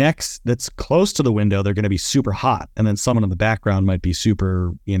next that's close to the window, they're going to be super hot. And then someone in the background might be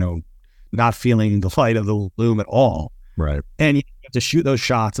super, not feeling the light of the loom at all. Right. And you have to shoot those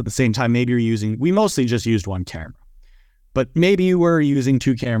shots at the same time. Maybe we mostly just used one camera, but maybe you were using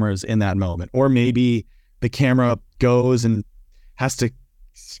 2 cameras in that moment. Or maybe the camera goes and has to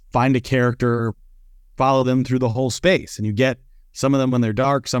find a character, follow them through the whole space. And you get some of them when they're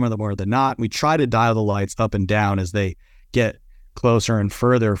dark, some of them where they're not. We try to dial the lights up and down as they get closer and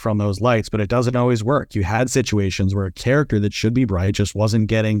further from those lights, but it doesn't always work. You had situations where a character that should be bright just wasn't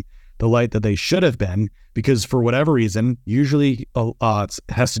getting the light that they should have been, because for whatever reason, usually it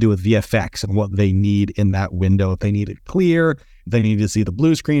has to do with VFX and what they need in that window. If they need it clear, if they need to see the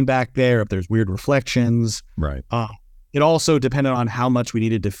blue screen back there, if there's weird reflections. Right. It also depended on how much we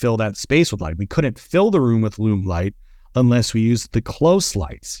needed to fill that space with light. We couldn't fill the room with loom light unless we used the close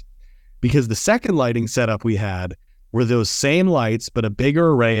lights, because the second lighting setup we had were those same lights, but a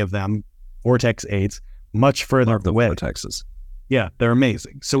bigger array of them, Vortex 8s, much further Love the away. vortexes. Yeah, they're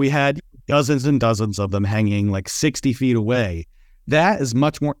amazing. So we had dozens and dozens of them hanging like 60 feet away. That is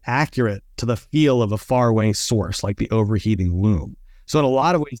much more accurate to the feel of a faraway source, like the overheating loom. So in a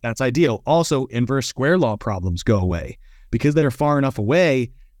lot of ways, that's ideal. Also, inverse square law problems go away. Because they're far enough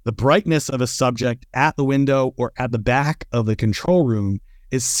away, the brightness of a subject at the window or at the back of the control room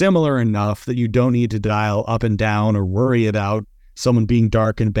is similar enough that you don't need to dial up and down or worry about someone being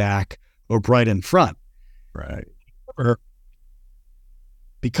dark in back or bright in front. Right. Or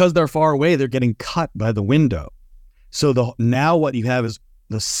because they're far away, they're getting cut by the window. So now what you have is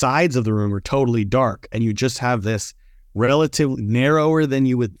the sides of the room are totally dark, and you just have this relatively narrower than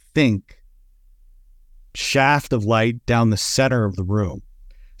you would think shaft of light down the center of the room.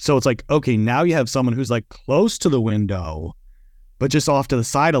 So it's like, okay, now you have someone who's like close to the window, but just off to the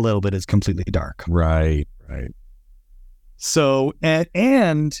side a little bit is completely dark. Right. So,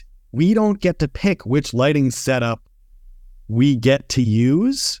 and we don't get to pick which lighting setup we get to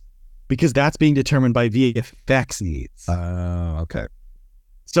use because that's being determined by VFX needs. Okay.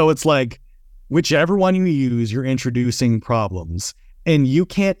 So it's like, whichever one you use, you're introducing problems. And you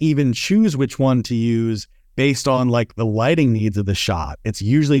can't even choose which one to use based on like the lighting needs of the shot. It's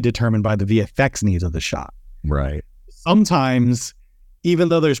usually determined by the VFX needs of the shot. Right. Sometimes, even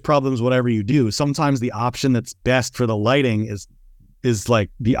though there's problems, whatever you do, sometimes the option that's best for the lighting is like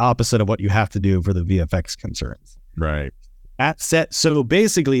the opposite of what you have to do for the VFX concerns. Right. So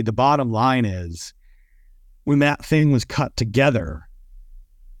basically the bottom line is when that thing was cut together,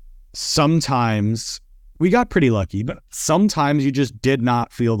 sometimes we got pretty lucky, but sometimes you just did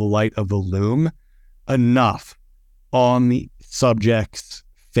not feel the light of the loom enough on the subject's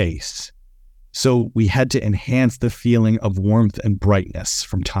face. So we had to enhance the feeling of warmth and brightness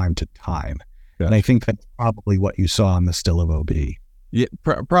from time to time. Yeah. And I think that's probably what you saw in the still of OB. Yeah,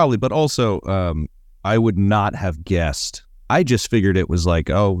 probably. But also, I would not have guessed. I just figured it was like,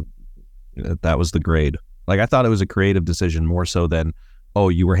 oh, that was the grade. Like, I thought it was a creative decision more so than, oh,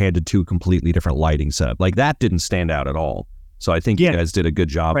 you were handed two completely different lighting setup. Like, that didn't stand out at all. So I think you guys did a good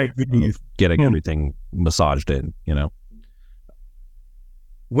job of getting everything massaged in, you know?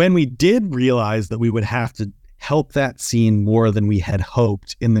 When we did realize that we would have to help that scene more than we had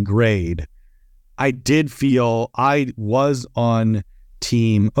hoped in the grade, I did feel I was on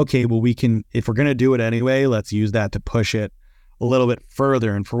team, okay, well, we can, if we're going to do it anyway, let's use that to push it a little bit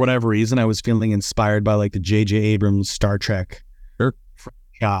further. And for whatever reason, I was feeling inspired by like the J.J. Abrams Star Trek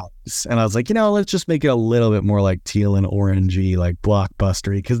franchise. And I was like, let's just make it a little bit more like teal and orangey, like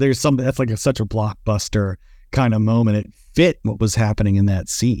blockbustery, because there's something that's like such a blockbuster kind of moment. It fit what was happening in that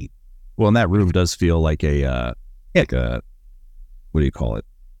scene. Well, and that room does feel like a what do you call it?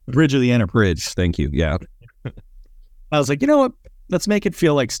 Bridge of the Enterprise. Bridge. Thank you. Yeah. I was like, you know what? Let's make it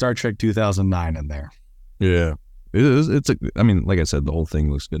feel like Star Trek 2009 in there. Yeah. I mean, like I said, the whole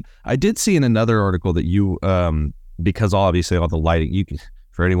thing looks good. I did see in another article that you, because obviously all the lighting, you can,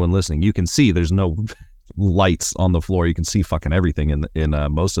 for anyone listening, you can see there's no lights on the floor. You can see fucking everything in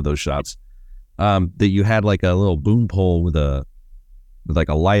most of those shots. That you had like a little boom pole with like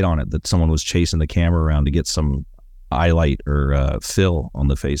a light on it that someone was chasing the camera around to get some eye light or fill on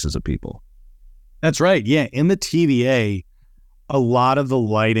the faces of people. That's right. Yeah. In the TVA, a lot of the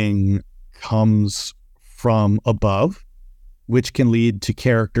lighting comes from above, which can lead to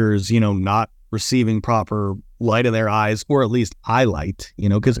characters, not receiving proper light in their eyes, or at least eye light,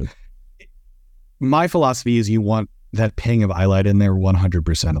 because my philosophy is you want that ping of eye light in there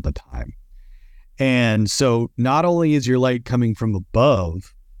 100% of the time. And so not only is your light coming from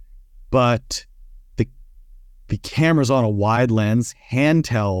above, but the camera's on a wide lens,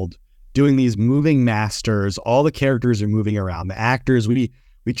 handheld, doing these moving masters. All the characters are moving around. The actors, we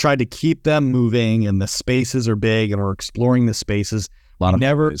tried to keep them moving, and the spaces are big, and we're exploring the spaces. A lot of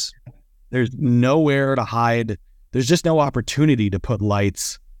noise. There's nowhere to hide. There's just no opportunity to put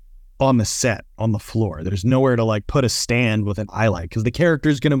lights on the set, on the floor. There's nowhere to like put a stand with an eye light because the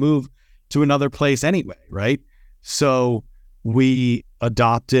character's going to move to another place anyway, right? So we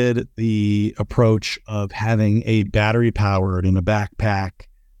adopted the approach of having a battery powered in a backpack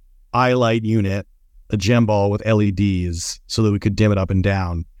eye light unit, a gem ball with LEDs so that we could dim it up and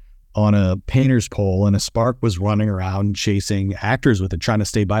down on a painter's pole, and a spark was running around chasing actors with it, trying to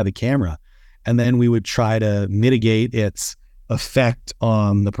stay by the camera. And then we would try to mitigate its effect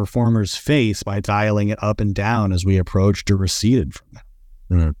on the performer's face by dialing it up and down as we approached or receded from them.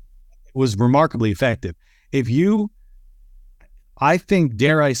 Mm-hmm. It was remarkably effective. I think,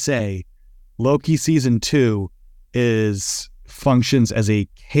 dare I say, Loki season 2 functions as a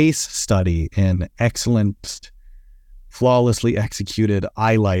case study in excellent, flawlessly executed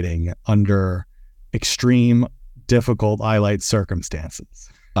eye lighting under extreme, difficult highlight circumstances.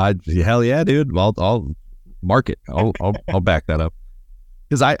 Hell yeah, dude. I'll mark it. I'll back that up.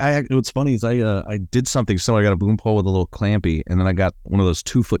 Because what's funny is I did something similar. I got a boom pole with a little clampy, and then I got one of those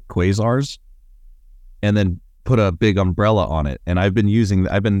 2-foot quasars, and then put a big umbrella on it. And I've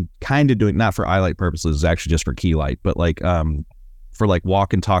been kind of doing, not for highlight purposes, actually just for key light, but like for like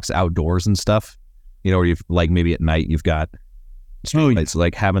walk and talks outdoors and stuff. You know, where you've like maybe at night you've got it's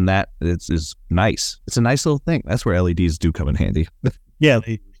like having that is nice. It's a nice little thing. That's where LEDs do come in handy. Yeah,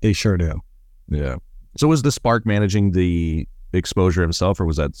 they sure do. Yeah. So was the Spark managing the exposure himself, or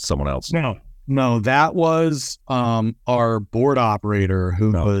was that someone else? No, that was our board operator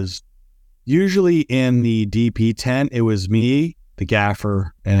who was usually in the DP tent. It was me, the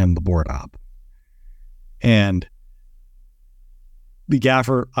gaffer, and the board op. And the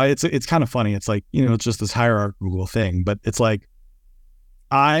gaffer, it's kind of funny. It's like, you know, it's just this hierarchical thing, but it's like,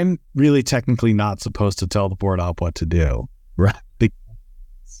 I'm really technically not supposed to tell the board op what to do. Right.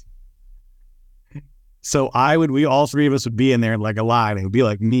 So we all three of us would be in there like a line. It would be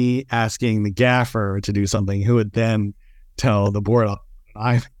like me asking the gaffer to do something, who would then tell the board op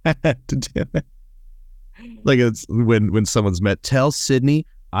I had to do it. Like it's when someone's met, tell Sydney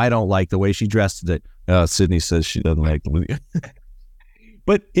I don't like the way she dressed today. Sydney says she doesn't like the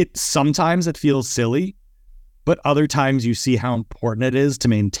But sometimes it feels silly, but other times you see how important it is to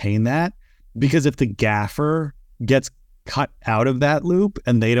maintain that, because if the gaffer gets cut out of that loop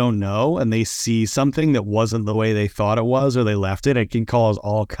and they don't know and they see something that wasn't the way they thought it was, or they left it, it can cause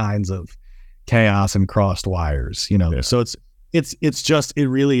all kinds of chaos and crossed wires, you know. Yeah. So it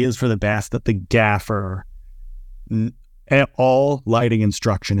really is for the best that the gaffer, all lighting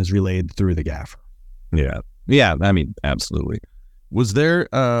instruction is relayed through the gaffer. Yeah, I mean, absolutely. Was there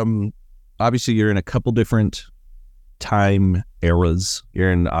obviously you're in a couple different time eras.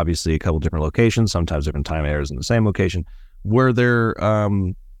 You're in obviously a couple different locations, sometimes different time eras in the same location. Were there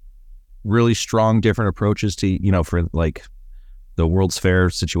really strong different approaches to, you know, for like the World's Fair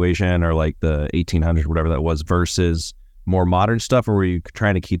situation or like the 1800s, whatever that was, versus more modern stuff? Or were you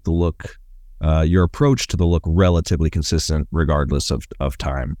trying to keep the look, your approach to the look relatively consistent regardless of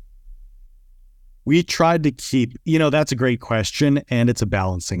time? We tried to keep, you know, that's a great question, and it's a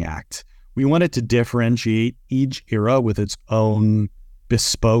balancing act. We wanted to differentiate each era with its own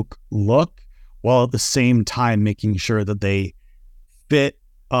bespoke look, while at the same time making sure that they fit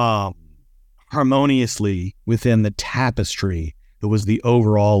harmoniously within the tapestry that was the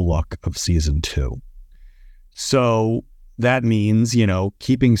overall look of season 2. So that means, you know,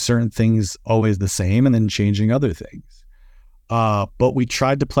 keeping certain things always the same and then changing other things. But we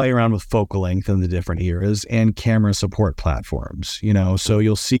tried to play around with focal length in the different eras and camera support platforms, you know, so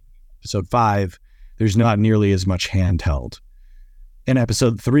you'll see episode 5, there's not nearly as much handheld. In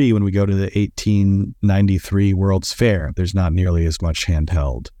episode 3, when we go to the 1893 World's Fair, there's not nearly as much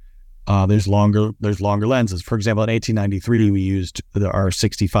handheld. There's longer lenses. For example, in 1893, we used our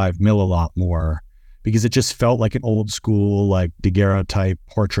 65 mil a lot more because it just felt like an old school, like daguerreotype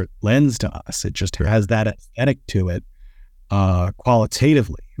portrait lens to us. It just has that aesthetic to it.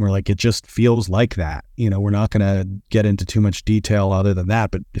 Qualitatively, we're like, it just feels like that. You know, we're not going to get into too much detail other than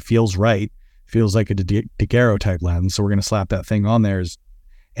that, but it feels right. It feels like a daguerreotype lens, so we're going to slap that thing on there as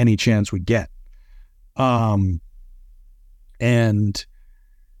any chance we get. And in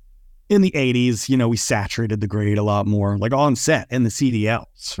the 80s, you know, we saturated the grade a lot more, like on set in the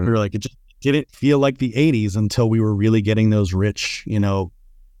CDLs. We were like, it just didn't feel like the 80s until we were really getting those rich, you know,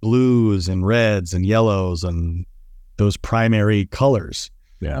 blues and reds and yellows and those primary colors.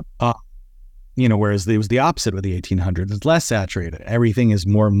 Yeah. You know, whereas it was the opposite with the 1800s. It's less saturated. Everything is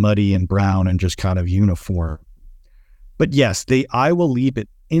more muddy and brown and just kind of uniform. But yes, I will leave it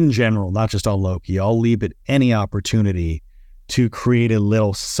in general, not just on Loki. I'll leave it any opportunity to create a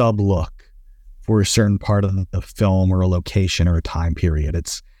little sub look for a certain part of the film or a location or a time period.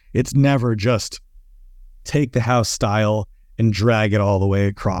 It's never just take the house style and drag it all the way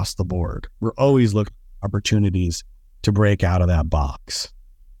across the board. We're always looking for opportunities to break out of that box.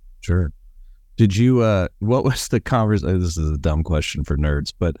 Sure. Did you, what was the conversation? This is a dumb question for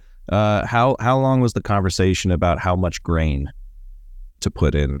nerds, but how long was the conversation about how much grain to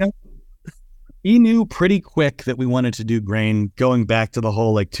put in? We knew pretty quick that we wanted to do grain, going back to the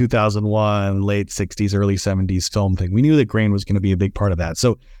whole like 2001, late 60s, early 70s film thing. We knew that grain was going to be a big part of that.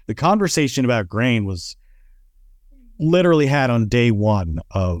 So the conversation about grain was literally had on day 1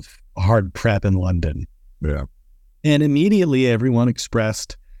 of hard prep in London. Yeah. And immediately everyone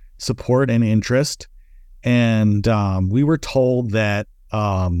expressed support and interest. And we were told that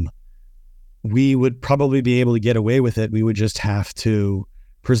we would probably be able to get away with it. We would just have to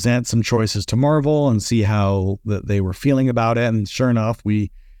present some choices to Marvel and see how they were feeling about it. And sure enough,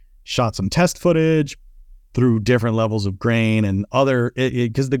 we shot some test footage through different levels of grain and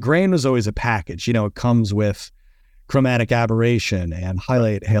because the grain was always a package. It comes with chromatic aberration and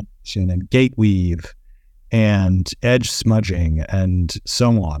highlight halation and gate weave and edge smudging and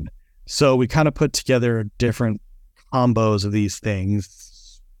so on. So we kind of put together different combos of these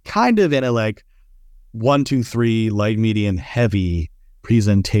things, kind of in a like 1, 2, 3 light, medium, heavy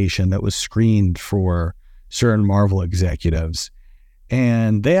presentation that was screened for certain Marvel executives.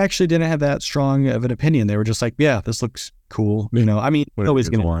 And they actually didn't have that strong of an opinion. They were just like, yeah, this looks cool. I mean, always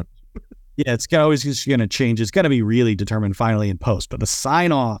going to want. Yeah, it's always just going to change. It's going to be really determined finally in post. But the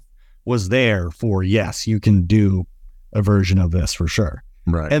sign off was there for, yes, you can do a version of this for sure.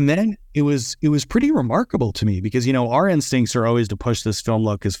 Right. And then it was pretty remarkable to me because, our instincts are always to push this film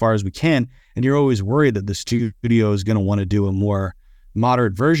look as far as we can. And you're always worried that the studio is going to want to do a more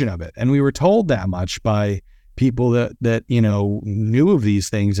moderate version of it. And we were told that much by people that knew of these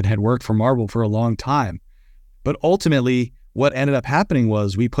things and had worked for Marvel for a long time. But ultimately, what ended up happening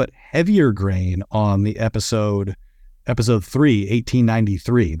was we put heavier grain on the episode 3,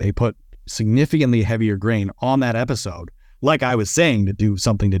 1893. They put significantly heavier grain on that episode, like I was saying, to do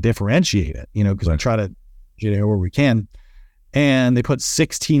something to differentiate it, because we try to get it where we can. And they put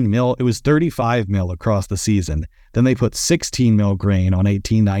 16 mil. It was 35 mil across the season. Then they put 16 mil grain on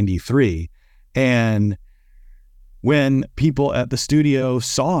 1893. And when people at the studio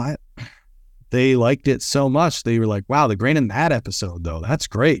saw it, they liked it so much. They were like, wow, the grain in that episode, though, that's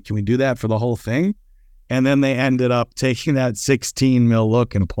great. Can we do that for the whole thing? And then they ended up taking that 16 mil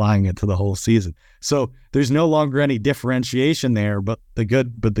look and applying it to the whole season. So there's no longer any differentiation there. But the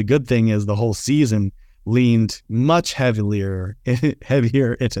good thing is the whole season leaned much heavier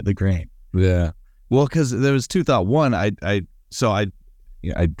into the grain. Yeah. Well, because there was two thoughts. One, I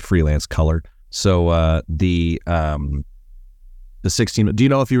freelance color. So the 16, do you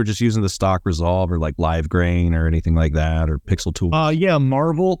know if you were just using the stock Resolve or like live grain or anything like that, or pixel tool? Yeah,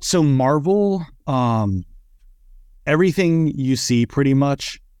 Marvel. So Marvel, everything you see pretty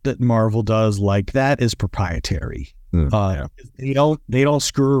much that Marvel does like that is proprietary. Yeah. They don't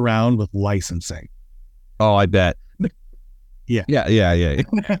screw around with licensing. Oh, I bet. Yeah.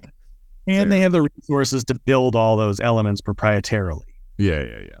 And they have the resources to build all those elements proprietarily. Yeah.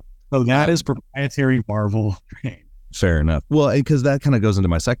 So that is proprietary Marvel grain. Fair enough. Well, because that kind of goes into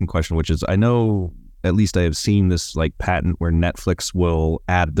my second question, which is, I know, at least I have seen this like patent where Netflix will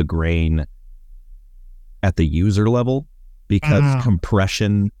add the grain at the user level because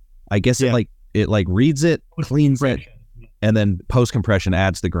compression, I guess it reads it, cleans it, and then post compression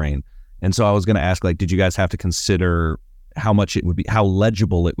adds the grain. And so I was going to ask, like, did you guys have to consider how much it would be, how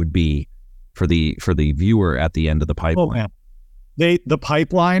legible it would be for the viewer at the end of the pipeline? The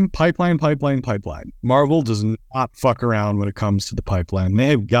pipeline. Marvel does not fuck around when it comes to the pipeline.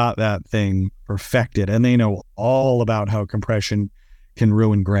 They've got that thing perfected, and they know all about how compression can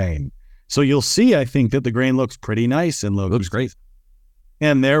ruin grain. So you'll see, I think, that the grain looks pretty nice and looks great.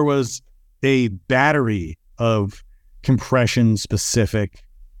 And there was a battery of compression-specific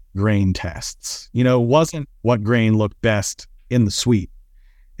grain tests. It wasn't what grain looked best in the suite.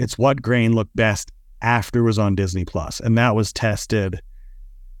 It's what grain looked best after it was on Disney Plus, and that was tested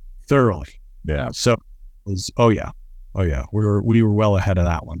thoroughly. Yeah. So it was, we were well ahead of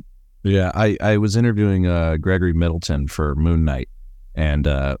that one. Yeah, I was interviewing Gregory Middleton for Moon Knight, and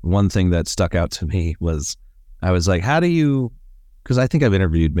one thing that stuck out to me was, I was like, how do you? Because I think I've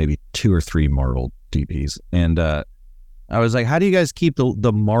interviewed maybe 2 or 3 Marvel DPs, and I was like, how do you guys keep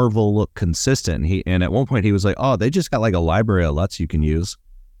the Marvel look consistent? And at one point he was like, oh, they just got like a library of LUTs you can use.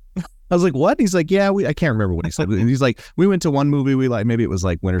 I was like, what? He's like, yeah, I can't remember what he said. And he's like, we went to one movie we like, maybe it was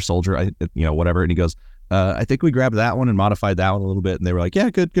like Winter Soldier, whatever. And he goes, I think we grabbed that one and modified that one a little bit. And they were like, yeah,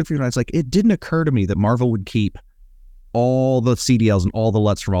 good for you. And it's like, it didn't occur to me that Marvel would keep all the CDLs and all the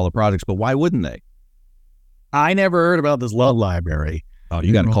LUTs from all the projects, but why wouldn't they? I never heard about this LUT library. Oh,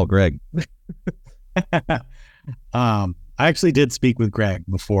 you got to call Greg. I actually did speak with Greg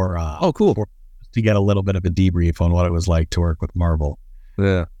before. Oh, cool. To get a little bit of a debrief on what it was like to work with Marvel.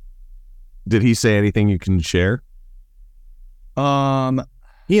 Yeah. Did he say anything you can share? He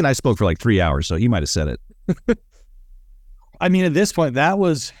and I spoke for like 3 hours, so he might have said it. I mean, at this point, that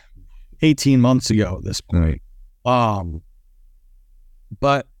was 18 months ago at this point. Right.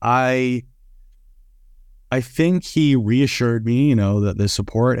 But I think he reassured me, that the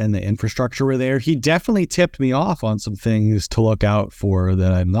support and the infrastructure were there. He definitely tipped me off on some things to look out for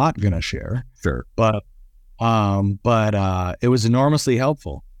that I'm not going to share. Sure. But it was enormously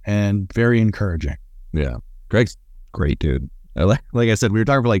helpful and very encouraging. Yeah. Greg's great, dude. Like I said, we were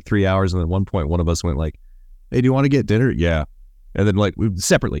talking for like 3 hours, and at one point, one of us went like, "Hey, do you want to get dinner?" Yeah, and then like we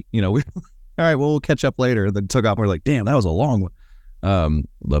separately, we all right, well, we'll catch up later. And then took off. We're like, "Damn, that was a long one."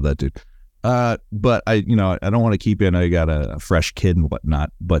 Love that dude. But I don't want to keep in. I got a fresh kid and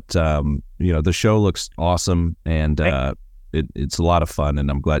whatnot, but the show looks awesome, and it's a lot of fun, and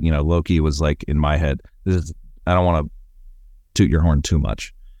I'm glad. Loki was like in my head. I don't want to toot your horn too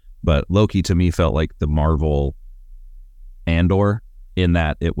much, but Loki to me felt like the Marvel Andor in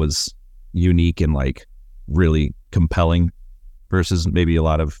that it was unique and like really compelling versus maybe a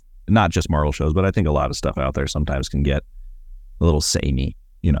lot of not just Marvel shows, but I think a lot of stuff out there sometimes can get a little samey,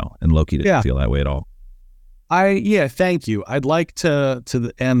 and Loki didn't feel that way at all. Thank you. I'd like to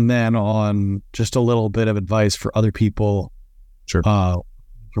end then on just a little bit of advice for other people. Sure.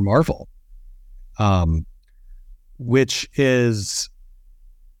 For Marvel, which is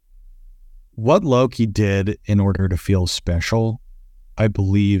what Loki did in order to feel special, I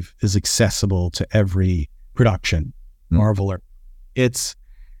believe is accessible to every production. Marvel, it's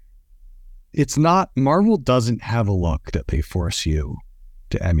not, Marvel doesn't have a look that they force you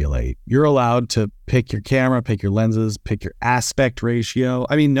to emulate. You're allowed to pick your camera, pick your lenses, pick your aspect ratio.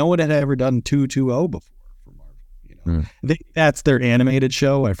 I mean, no one had ever done 2:20 before for Marvel. That's their animated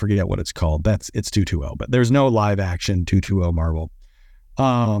show. I forget what it's called. It's 2:20, but there's no live action 2:20 Marvel.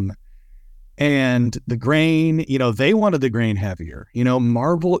 And the grain, they wanted the grain heavier.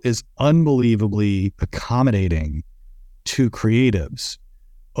 Marvel is unbelievably accommodating to creatives,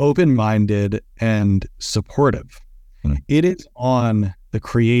 open-minded and supportive. It is on the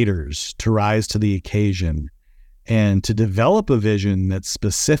creators to rise to the occasion and to develop a vision that's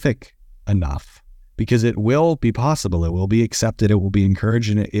specific enough, because it will be possible, it will be accepted, it will be encouraged,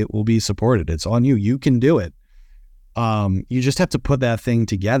 and it will be supported. It's on you. You can do it. You just have to put that thing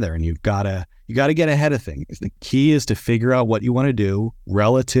together, and you got to get ahead of things. The key is to figure out what you want to do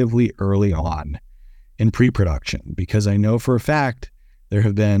relatively early on in pre-production, because I know for a fact there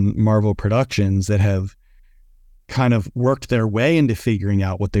have been Marvel productions that have kind of worked their way into figuring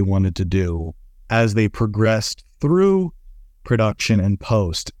out what they wanted to do as they progressed through production and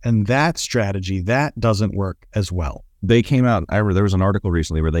post. And that strategy, that doesn't work as well. They came out, I remember there was an article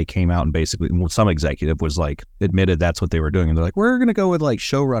recently where they came out and basically some executive was like, admitted that's what they were doing. And they're like, we're going to go with like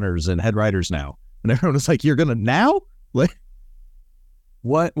showrunners and head writers now. And everyone was like, you're going to now? Like,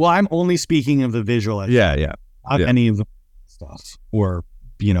 what? Well, I'm only speaking of the visual. Yeah. Not any of the stuff or,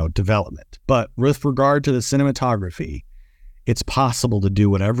 development. But with regard to the cinematography, it's possible to do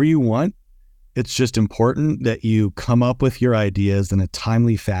whatever you want. It's just important that you come up with your ideas in a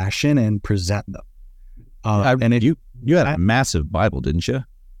timely fashion and present them. And you had a massive Bible, didn't you?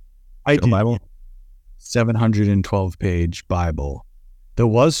 I did. Bible? 712-page Bible that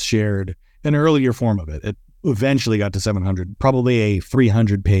was shared, an earlier form of it. It eventually got to 700. Probably a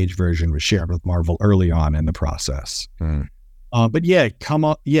 300-page version was shared with Marvel early on in the process. But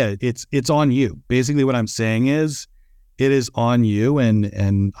it's on you. Basically what I'm saying is it is on you.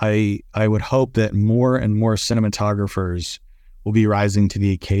 And I would hope that more and more cinematographers will be rising to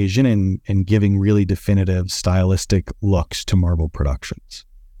the occasion and giving really definitive stylistic looks to Marvel productions.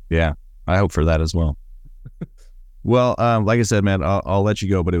 Yeah, I hope for that as well. Well, like I said, man, I'll let you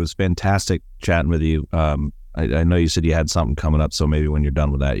go, but it was fantastic chatting with you. I know you said you had something coming up, so maybe when you're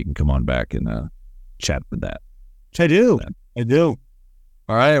done with that, you can come on back and chat with that. I do.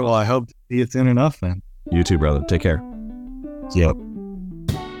 All right. Well, I hope to see you soon enough then. You too, brother. Take care. Yep.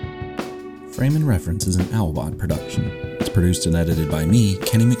 Frame and Reference is an Owlbot production. It's produced and edited by me,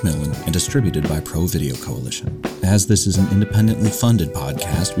 Kenny McMillan, and distributed by Pro Video Coalition. As this is an independently funded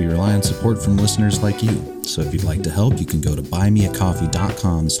podcast, we rely on support from listeners like you. So if you'd like to help, you can go to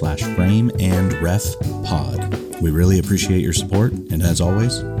buymeacoffee.com/frameandrefpod. We really appreciate your support, and as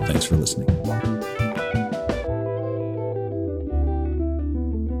always, thanks for listening.